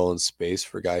move well in space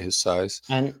for a guy his size.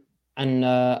 And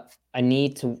I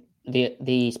need to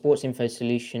the Sports Info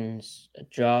Solutions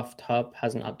draft hub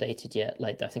hasn't updated yet.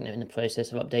 Like I think they're in the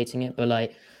process of updating it, but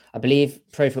like I believe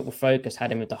Pro Football Focus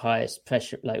had him with the highest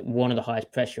pressure, like one of the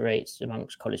highest pressure rates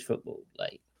amongst college football.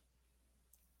 Like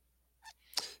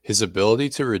his ability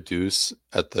to reduce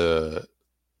at the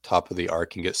top of the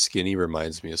arc and get skinny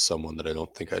reminds me of someone that I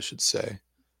don't think I should say,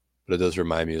 but it does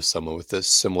remind me of someone with this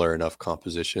similar enough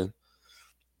composition.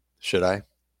 Should I?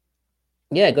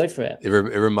 Yeah, go for it. It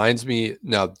reminds me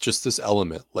now, just this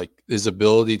element, like his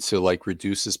ability to like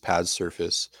reduce his pad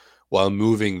surface while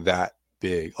moving that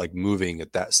big, like moving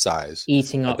at that size,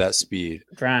 eating at up that speed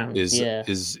ground is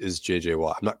JJ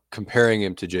Watt. I'm not comparing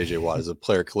him to JJ Watt as a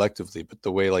player collectively, but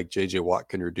the way like JJ Watt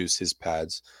can reduce his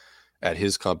pads at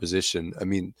his composition. I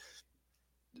mean,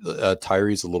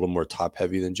 Tyree's a little more top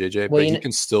heavy than JJ, but he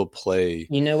can still play.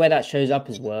 You know where that shows up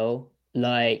as well?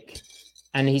 Like,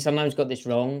 and he sometimes got this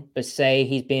wrong, but say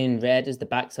he's being read as the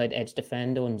backside edge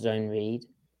defender on zone read.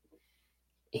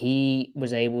 He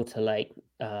was able to like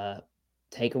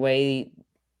take away,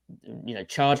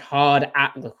 charge hard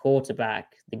at the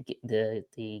quarterback,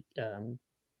 the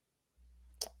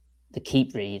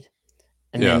keep read,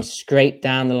 and then scrape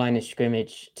down the line of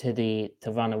scrimmage to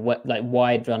run away, like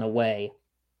wide run away,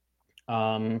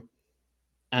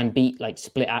 and beat like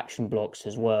split action blocks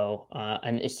as well.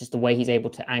 And it's just the way he's able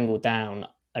to angle down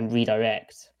and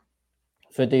redirect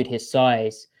for a dude his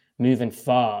size, moving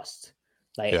fast,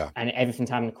 and everything's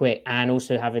happening quick, and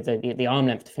also having the arm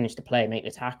length to finish the play, make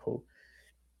the tackle.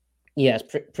 Yeah,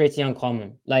 it's pretty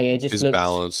uncommon. Like it just His looked.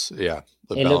 balance, the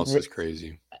It balance is looked.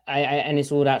 crazy. And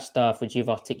it's all that stuff which you've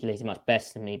articulated much better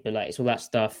than me. But like it's all that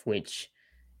stuff which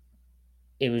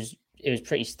it was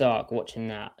pretty stark watching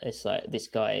that. It's like this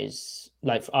guy is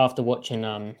like after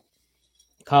watching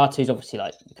Carter's obviously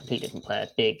like a completely different player,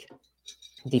 big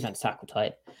defense tackle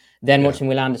type. Then watching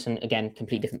Will Anderson again,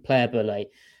 complete different player, but like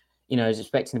I was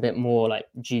expecting a bit more like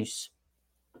juice.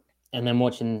 And then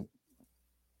watching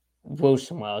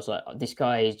Wilson, where I was like, this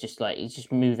guy is just like he's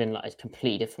just moving like it's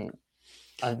completely different.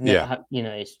 I've never had,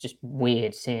 it's just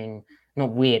weird seeing,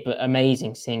 not weird, but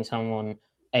amazing seeing someone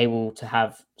able to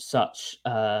have such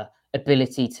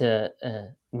ability to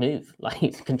move,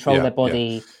 like control their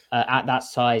body at that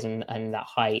size and that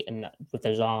height and with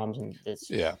those arms and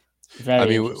this. I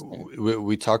mean,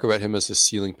 we talk about him as a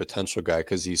ceiling potential guy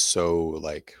because he's so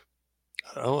like,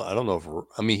 I don't know if,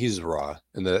 I mean, he's raw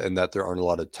in that there aren't a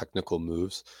lot of technical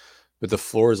moves, but the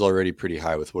floor is already pretty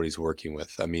high with what he's working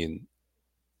with. I mean,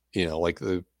 like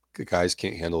the guys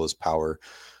can't handle his power.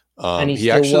 And he's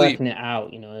still working it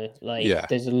out, like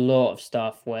there's a lot of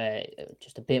stuff where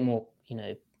just a bit more,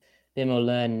 a bit more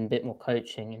learning, a bit more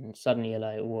coaching, and suddenly you're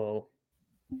like, whoa.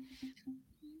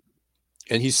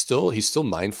 And he's still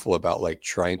mindful about like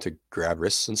trying to grab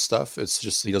wrists and stuff. It's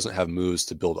just he doesn't have moves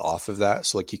to build off of that.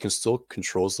 So like he can still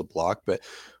controls the block, but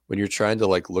when you're trying to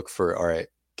like look for, all right,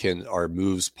 are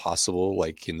moves possible?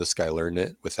 Like can this guy learn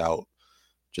it without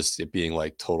just it being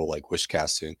like total like wish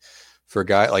casting? For a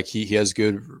guy like he has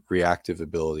good reactive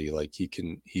ability. Like he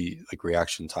like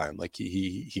reaction time. Like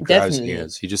he grabs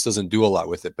hands. He just doesn't do a lot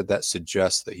with it, but that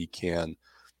suggests that he can,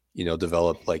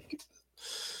 develop like.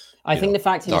 I think the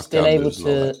fact he was still able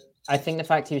to. I think the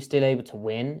fact he was still able to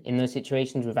win in those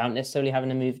situations without necessarily having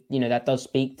to move, that does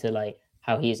speak to like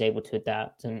how he is able to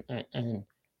adapt and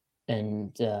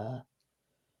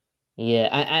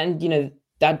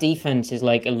that defense is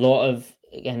like a lot of,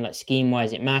 again, like scheme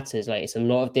wise, it matters. Like it's a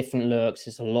lot of different looks.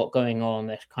 There's a lot going on.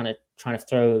 They're kind of trying to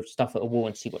throw stuff at a wall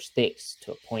and see what sticks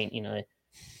to a point,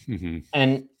 Mm-hmm.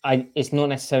 And it's not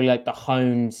necessarily like the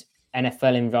honed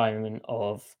NFL environment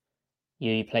of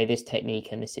you play this technique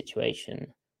in this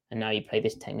situation, and now you play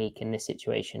this technique in this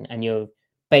situation, and you're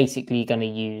basically going to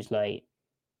use like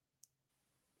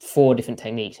 4 different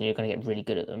techniques, and you're going to get really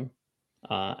good at them.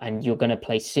 And you're going to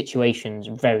play situations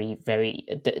very, very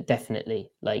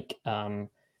definitely. Like, you're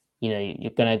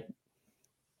going to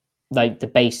like the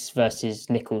base versus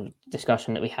nickel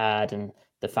discussion that we had, and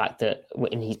the fact that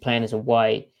when he's playing as a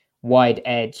wide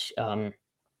edge.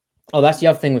 That's the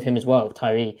other thing with him as well,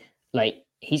 Tyree. Like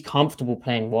he's comfortable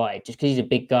playing wide just because he's a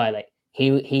big guy. Like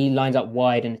he lines up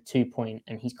wide in a 2-point,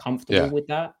 and he's comfortable with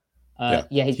that.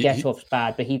 His get off's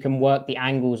bad, but he can work the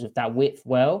angles of that width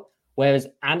well. Whereas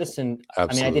Anderson,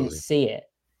 absolutely. I mean, I didn't see it,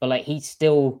 but like he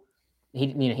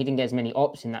didn't get as many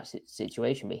ops in that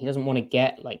situation, but he doesn't want to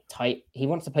get like tight. He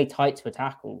wants to play tight to a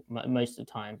tackle most of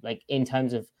the time, like in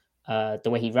terms of the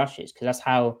way he rushes, because that's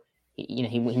how he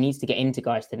needs to get into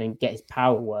guys to then get his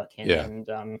power working.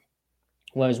 And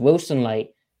whereas Wilson,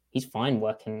 like he's fine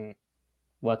working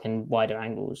wider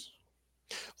angles.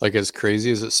 Like as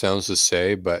crazy as it sounds to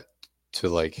say, but to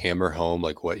like hammer home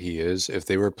like what he is, if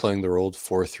they were playing their old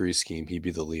 4-3 scheme, he'd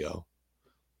be the Leo.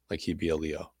 Like he'd be a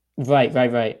Leo. Right.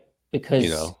 Because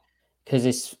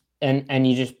it's and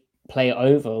you just play it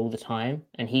over all the time,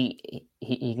 and he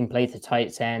can play the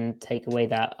tight end, take away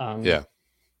that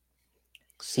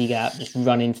C gap, just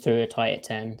running through a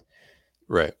tight end.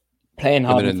 Right. Playing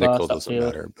hard and then a nickel doesn't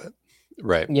matter, but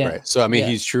right. So I mean,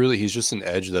 he's just an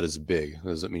edge that is big. It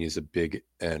doesn't mean he's a big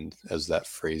end, as that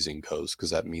phrasing goes,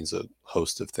 because that means a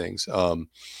host of things.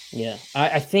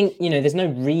 I think there's no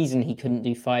reason he couldn't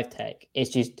do 5 tech.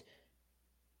 It's just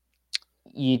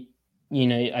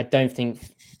I don't think,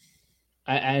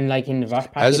 and like in the rush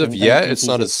package, as of yet, it's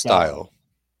not his style.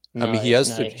 No, I mean, he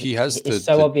has it's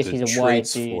so obvious the he's a wide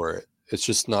traits dude for it. It's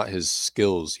just not his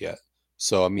skills yet.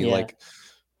 So I mean, like,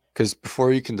 because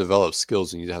before you can develop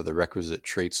skills, you need to have the requisite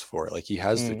traits for it. Like he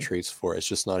has the traits for it. It's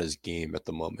just not his game at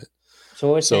the moment. So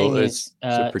what we're saying is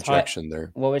a projection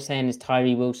there. What we're saying is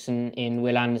Tyree Wilson in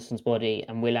Will Anderson's body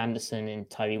and Will Anderson in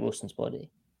Tyree Wilson's body.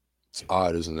 It's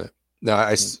odd, isn't it? No,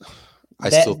 I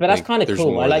still, but that's kind of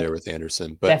cool. I like there with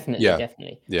Anderson, but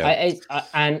definitely.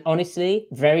 And honestly,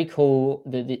 very cool.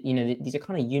 These are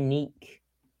kind of unique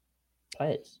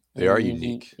players. They are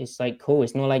unique. It's like cool.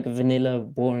 It's not like vanilla,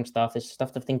 boring stuff. There's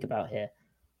stuff to think about here.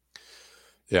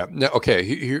 Yeah. Now, okay.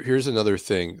 Here's another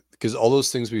thing, because all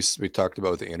those things we talked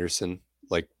about with Anderson,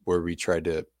 like where we tried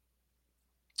to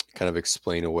kind of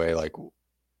explain away, like, well,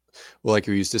 like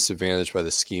he was disadvantaged by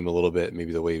the scheme a little bit,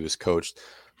 maybe the way he was coached.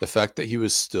 the fact that he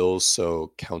was still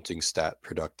so counting stat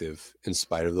productive in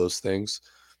spite of those things,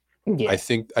 Yeah. I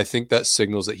think that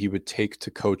signals that he would take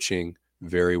to coaching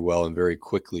very well and very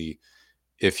quickly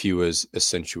if he was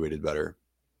accentuated better.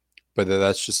 But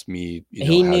that's just me,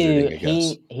 He knew hazarding a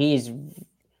guess. he's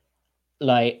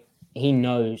like, he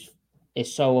knows,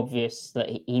 it's so obvious that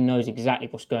he knows exactly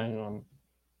what's going on.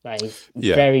 Like, he's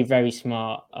very, very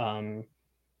smart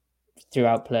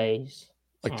throughout plays.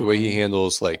 Like the way he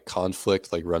handles like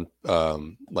conflict, like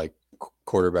like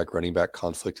quarterback running back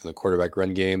conflict in the quarterback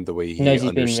run game, the way he knows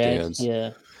understands.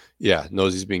 Being read,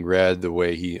 knows he's being read, the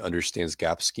way he understands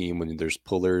gap scheme when there's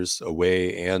pullers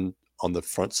away and on the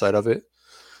front side of it.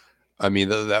 I mean,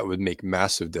 that would make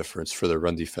massive difference for the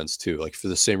run defense too. Like for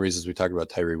the same reasons we talked about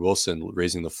Tyree Wilson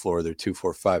raising the floor, they're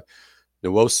 2-4-5.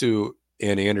 Nwosu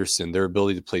and Anderson, their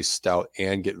ability to play stout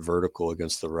and get vertical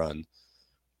against the run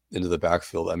into the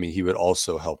backfield. I mean, he would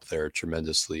also help there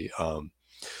tremendously.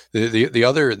 The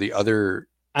other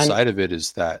side of it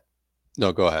is that,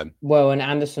 no, go ahead. Well, and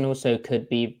Anderson also could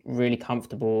be really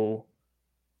comfortable.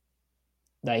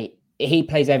 Like, he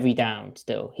plays every down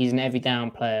still. He's an every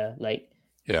down player. Like,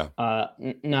 yeah.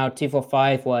 Now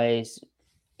 2-4-5 wise,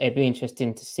 it'd be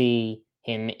interesting to see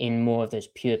him in more of those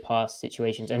pure pass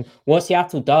situations. And what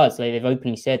Seattle does, like they've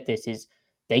openly said this, is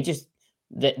they've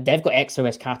got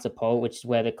XOS Catapult, which is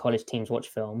where the college teams watch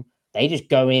film. They just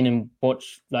go in and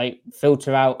watch, like,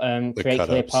 filter out, create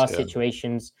clear pass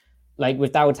situations. Like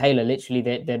with Darrell Taylor, literally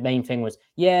the main thing was,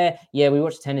 we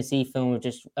watched Tennessee film with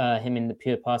just him in the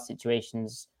pure pass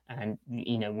situations. And,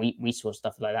 we saw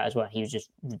stuff like that as well. He was just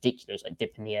ridiculous, like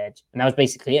dipping the edge. And that was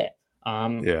basically it.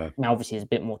 Now, obviously, there's a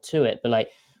bit more to it. But, like,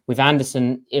 with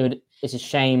Anderson, it's a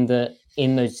shame that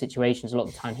in those situations, a lot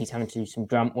of the time, he's having to do some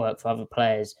grunt work for other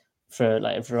players for,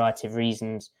 like, a variety of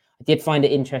reasons. I did find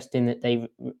it interesting that they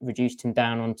reduced him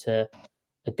down onto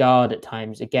a guard at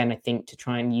times. Again, I think to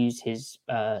try and use his,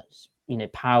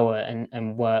 power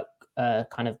and work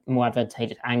kind of more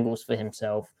advantageous angles for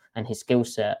himself and his skill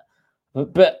set.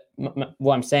 But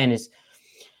what I'm saying is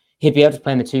he'd be able to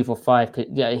play in the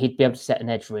 2-4-5. He'd be able to set an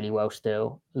edge really well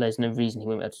still. There's no reason he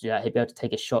wouldn't be able to do that. He'd be able to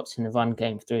take his shots in the run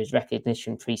game through his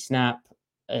recognition pre-snap,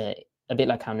 a bit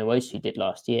like how Nwosu did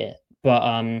last year. But,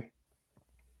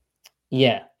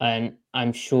 and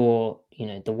I'm sure,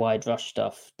 the wide rush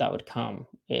stuff that would come.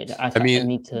 I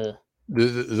need to...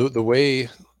 The way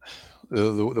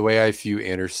I view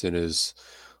Anderson is,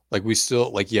 like, we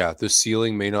still, like, the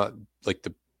ceiling may not, like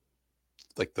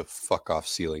the fuck off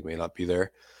ceiling may not be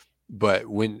there, but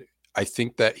when I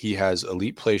think that he has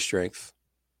elite play strength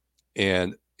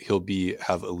and he'll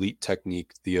have elite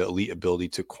technique, the elite ability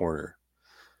to corner.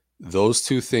 Those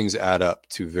two things add up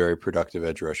to very productive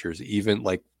edge rushers. Even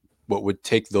like what would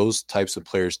take those types of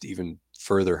players to even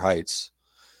further heights,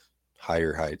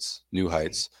 higher heights, new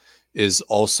heights, is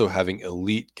also having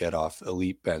elite get off,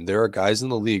 elite bend. There are guys in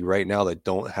the league right now that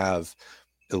don't have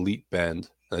elite bend,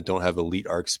 that don't have elite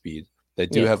arc speed. They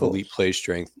do have elite play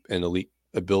strength and elite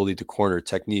ability to corner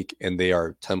technique, and they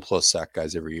are 10+ sack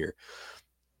guys every year.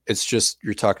 It's just,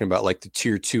 you're talking about like the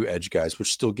tier 2 edge guys,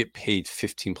 which still get paid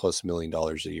 $15+ million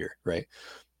a year, right?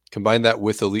 Combine that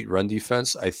with elite run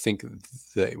defense, I think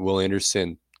the Will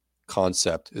Anderson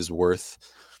concept is worth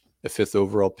a 5th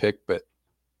overall pick, but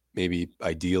maybe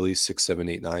ideally 6, 7,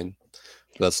 8, 9.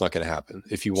 But that's not going to happen.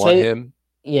 If you want him,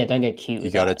 don't get cute. You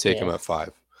got to take him at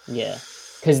 5. Yeah.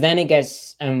 Because then it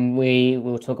gets, and we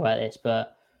will talk about this,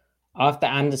 but after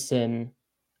Anderson,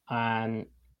 to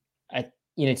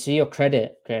your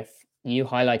credit, Griff, you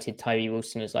highlighted Tyree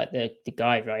Wilson as like the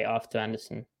guy right after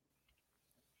Anderson.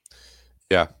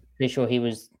 Yeah. Pretty sure you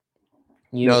were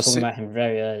talking about him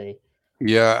very early.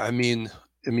 Yeah, I mean,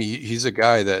 he's a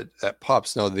guy that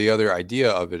pops. Now, the other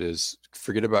idea of it is,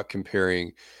 forget about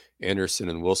comparing Anderson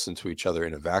and Wilson to each other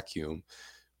in a vacuum.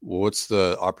 Well, what's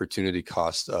the opportunity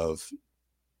cost of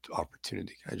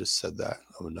opportunity? I just said that.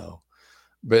 Oh no.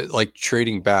 But like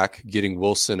trading back, getting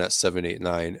Wilson at 7, 8,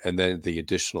 9, and then the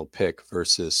additional pick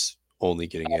versus only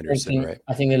getting Anderson, right?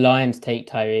 I think the Lions take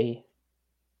Tyree.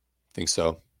 Think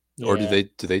so. Yeah. Or do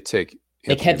they take?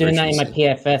 They kept doing that in my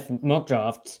PFF mock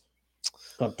draft.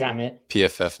 God damn it.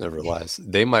 PFF never lies.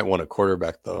 They might want a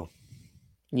quarterback though.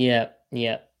 Yeah.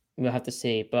 We'll have to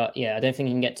see. But yeah, I don't think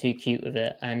you can get too cute with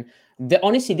it. And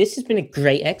honestly, this has been a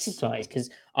great exercise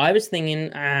because I was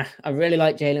thinking, I really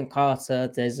like Jalen Carter.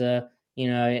 There's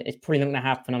it's probably not going to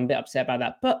happen. I'm a bit upset about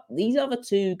that. But these other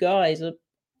two guys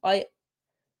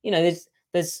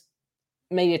there's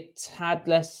maybe a tad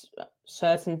less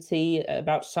certainty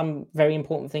about some very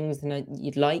important things than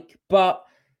you'd like. But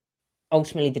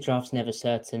ultimately, the draft's never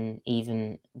certain,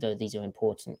 even though these are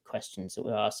important questions that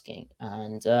we're asking.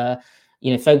 And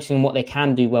focusing on what they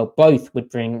can do well, both would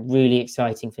bring really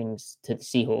exciting things to the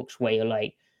Seahawks where you're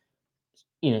like,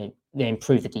 they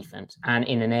improve the defense and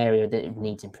in an area that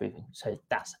needs improving. So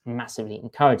that's massively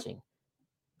encouraging.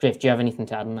 Griff, do you have anything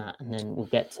to add on that? And then we'll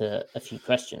get to a few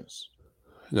questions.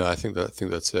 No, I think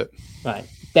that's it. Right.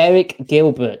 Derek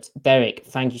Gilbert. Derek,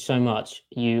 thank you so much.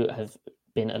 You have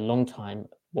been a long time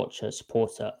watcher,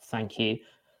 supporter. Thank you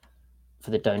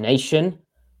for the donation.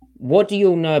 What do you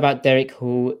all know about Derek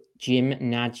Hall? Jim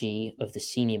Nagy of the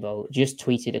Senior Bowl just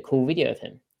tweeted a cool video of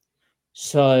him.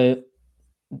 So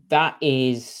that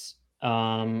is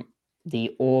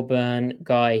the Auburn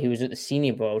guy who was at the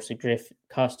Senior Bowl. So Griff,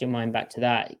 cast your mind back to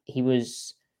that. He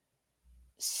was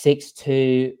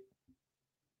 6'2".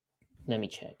 Let me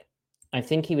check. I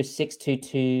think he was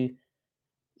 6'2",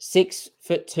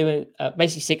 6'2",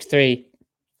 basically 6'3",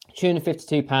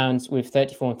 252 pounds with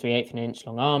 34 3/8 of an inch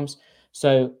long arms.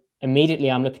 So immediately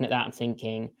I'm looking at that and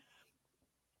thinking,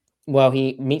 well,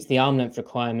 he meets the arm length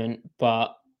requirement,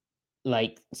 but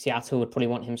like Seattle would probably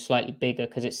want him slightly bigger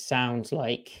because it sounds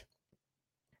like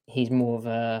he's more of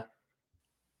a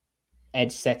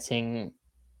edge setting,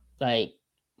 like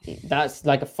that's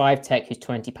like a 5 tech who's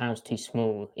 20 pounds too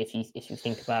small if you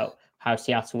think about how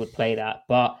Seattle would play that.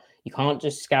 But you can't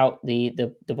just scout the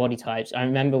body types. I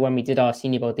remember when we did our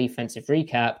Senior Bowl defensive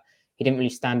recap, he didn't really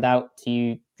stand out to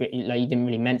you, like you didn't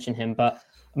really mention him, but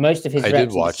most of his reps at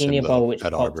the Senior Bowl, which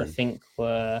popped, I think,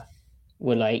 were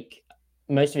like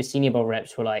most of his Senior Bowl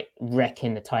reps were like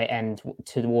wrecking the tight end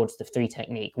towards the 3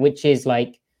 technique, which is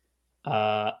like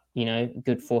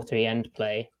good 4-3 end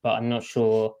play, but I'm not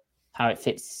sure how it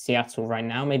fits Seattle right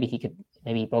now. Maybe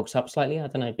he bulks up slightly. I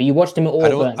don't know. But you watched him at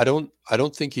Auburn. I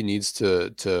don't think he needs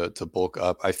to bulk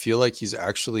up. I feel like he's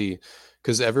actually,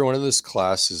 because everyone in this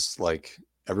class is like,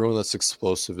 everyone that's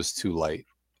explosive is too light.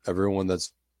 Everyone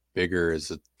that's bigger is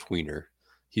a tweener.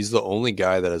 He's the only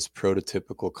guy that has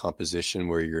prototypical composition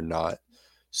where you're not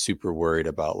super worried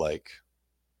about like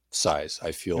size.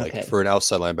 I feel like for an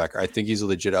outside linebacker, I think he's a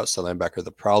legit outside linebacker.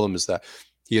 The problem is that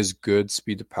he has good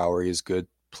speed to power. He has good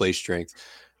play strength.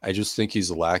 I just think he's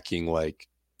lacking like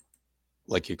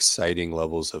exciting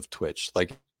levels of twitch.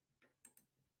 Like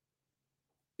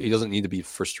he doesn't need to be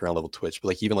first round level twitch, but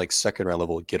like even like second round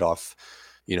level get off,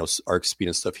 arc speed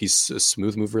and stuff. He's a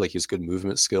smooth mover. Like he has good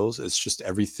movement skills. It's just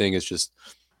everything is just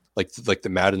like the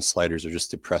Madden sliders are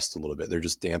just depressed a little bit. They're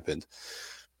just dampened.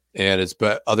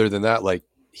 But other than that, like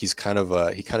he's kind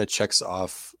of he kind of checks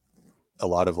off a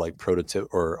lot of like prototype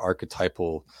or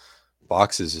archetypal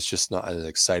boxes. It's just not at an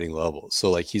exciting level.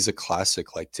 So like he's a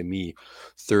classic, like to me,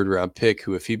 3rd round pick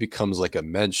who, if he becomes like a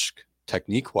mensch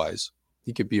technique wise,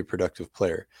 he could be a productive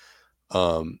player.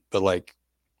 But like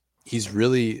he's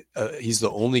really he's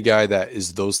the only guy that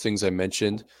is those things I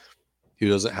mentioned who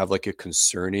doesn't have like a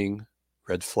concerning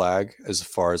red flag as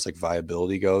far as like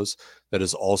viability goes, that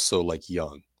is also like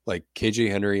young. Like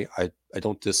KJ Henry, I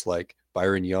don't dislike.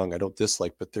 Byron Young, I don't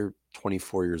dislike, but they're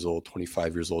 24 years old,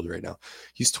 25 years old right now.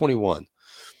 He's 21.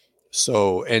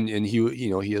 So, and he,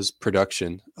 he has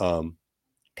production. Can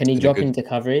he drop into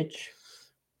coverage?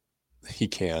 He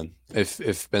can.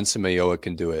 If Benson Mayowa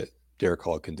can do it, Derek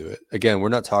Hall can do it. Again, we're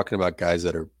not talking about guys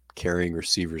that are carrying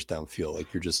receivers downfield.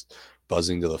 Like you're just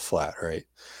buzzing to the flat, right?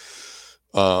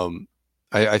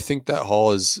 I think that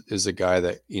Hall is a guy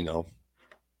that,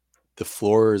 the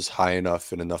floor is high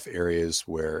enough in enough areas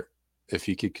where if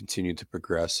he could continue to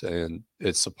progress, and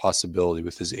it's a possibility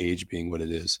with his age being what it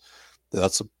is,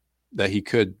 that he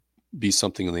could be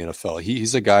something in the NFL.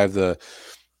 He's a guy of the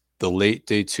late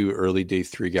day 2, early day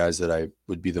 3 guys that I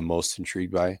would be the most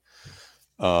intrigued by.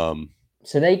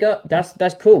 So they got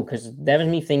that's cool, because there was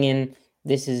me thinking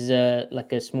this is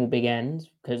like a small big end,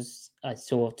 because I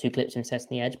saw 2 clips in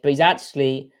Sesame Edge, but he's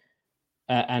actually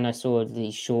and I saw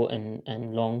the short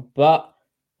and long, but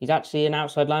he's actually an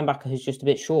outside linebacker who's just a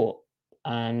bit short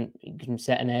and you can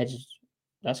set an edge.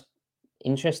 That's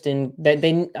interesting. They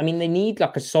need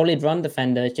like a solid run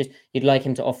defender. It's just you'd like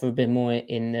him to offer a bit more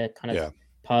in the kind of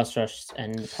pass rush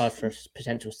and pass rush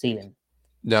potential ceiling.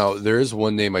 Now, there is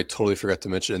one name I totally forgot to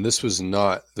mention, and this was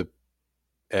not the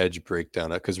edge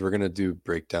breakdown, because we're going to do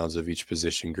breakdowns of each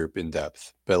position group in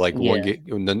depth. But like one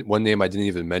name I didn't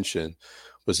even mention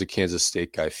was the Kansas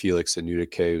State guy, Felix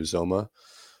Anudike-Uzomah.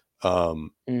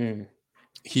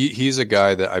 He's a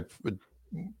guy that I would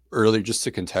earlier, just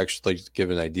to contextually give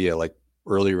an idea, like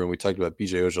earlier when we talked about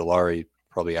BJ Ojulari,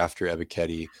 probably after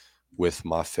Ebiketie with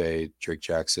Mafe, Drake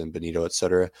Jackson, Benito,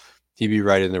 etc., he'd be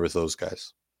right in there with those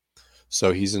guys.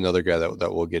 So he's another guy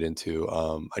that we'll get into.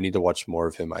 I need to watch more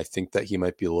of him. I think that he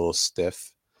might be a little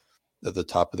stiff at the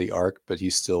top of the arc, but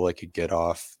he's still like a get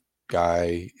off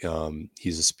guy.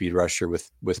 He's a speed rusher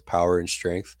with power and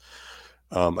strength.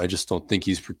 I just don't think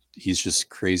he's just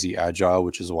crazy agile,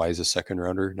 which is why he's a second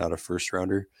rounder, not a first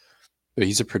rounder. But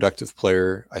he's a productive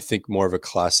player. I think more of a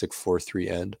classic 4-3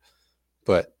 end,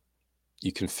 but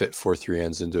you can fit 4-3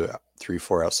 ends into a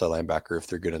 3-4 outside linebacker if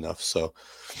they're good enough. So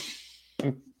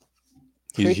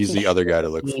he's the other guy to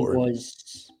look for.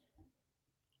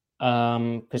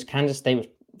 Because Kansas State was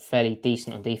fairly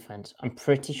decent on defense. I'm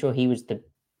pretty sure he was the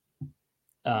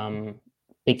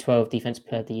Big 12 Defensive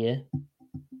Player of the Year.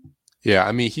 Yeah,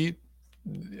 I mean he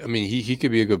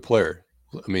could be a good player.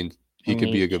 I mean, he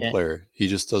could be a good player. He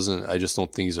just doesn't. I just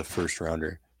don't think he's a first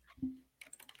rounder.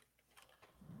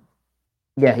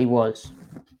 Yeah, he was.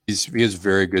 He has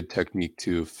very good technique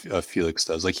too. Felix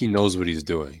does. Like he knows what he's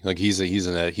doing. Like he's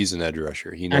an edge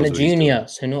rusher. He knows and a what junior,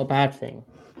 so not a bad thing.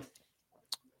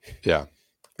 Yeah.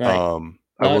 Right.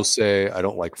 I will say I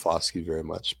don't like Foskey very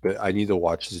much, but I need to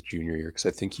watch his junior year because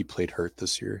I think he played hurt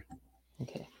this year.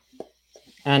 Okay.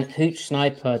 And Hooch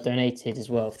Sniper donated as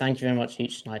well. Thank you very much,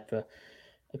 Hooch Sniper.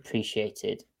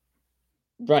 Appreciated.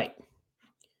 Right.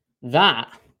 That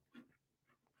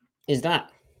is that.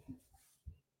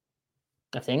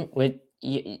 I think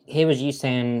here was you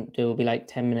saying there will be like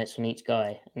 10 minutes on each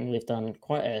guy, and we've done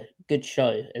quite a good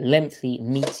show, a lengthy,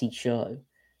 meaty show.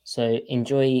 So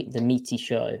enjoy the meaty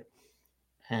show,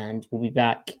 and we'll be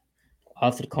back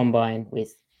after the combine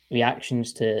with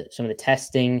reactions to some of the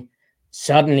testing.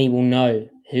 Suddenly we'll know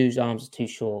whose arms are too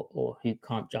short or who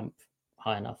can't jump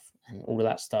high enough and all of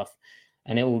that stuff.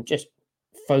 And it will just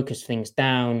focus things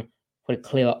down, probably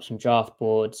clear up some draft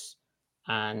boards,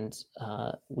 and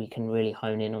we can really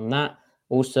hone in on that.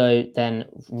 Also, then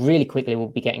really quickly, we'll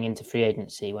be getting into free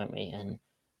agency, won't we? And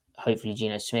hopefully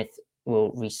Geno Smith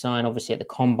will resign. Obviously, at the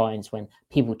combines, when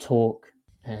people talk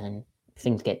and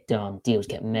things get done, deals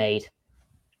get made.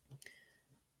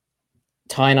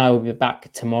 Ty and I will be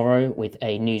back tomorrow with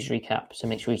a news recap, so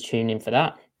make sure you tune in for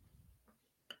that.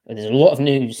 There's a lot of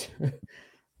news.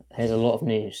 There's a lot of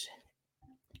news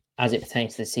as it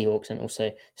pertains to the Seahawks and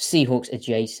also Seahawks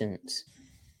adjacent.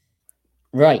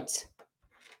 Right.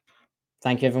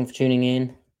 Thank you everyone for tuning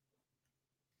in.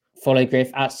 Follow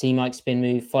Griff at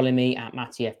CMikeSpinMove. Follow me at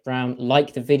Matty F. Brown.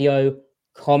 Like the video.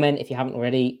 Comment if you haven't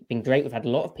already. Been great. We've had a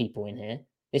lot of people in here.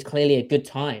 It's clearly a good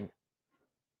time.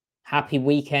 Happy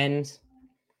weekend.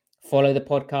 Follow the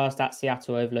podcast at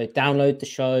Seattle Overload. Download the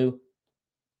show.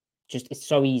 It's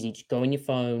so easy. Just go on your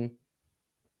phone.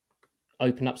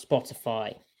 Open up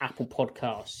Spotify, Apple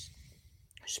Podcasts,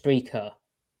 Spreaker,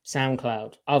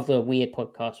 SoundCloud, other weird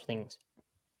podcast things.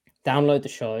 Download the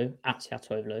show at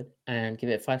Seattle Overload and give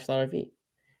it a 5-star review.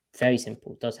 Very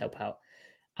simple. Does help out.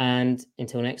 And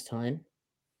until next time,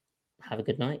 have a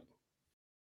good night.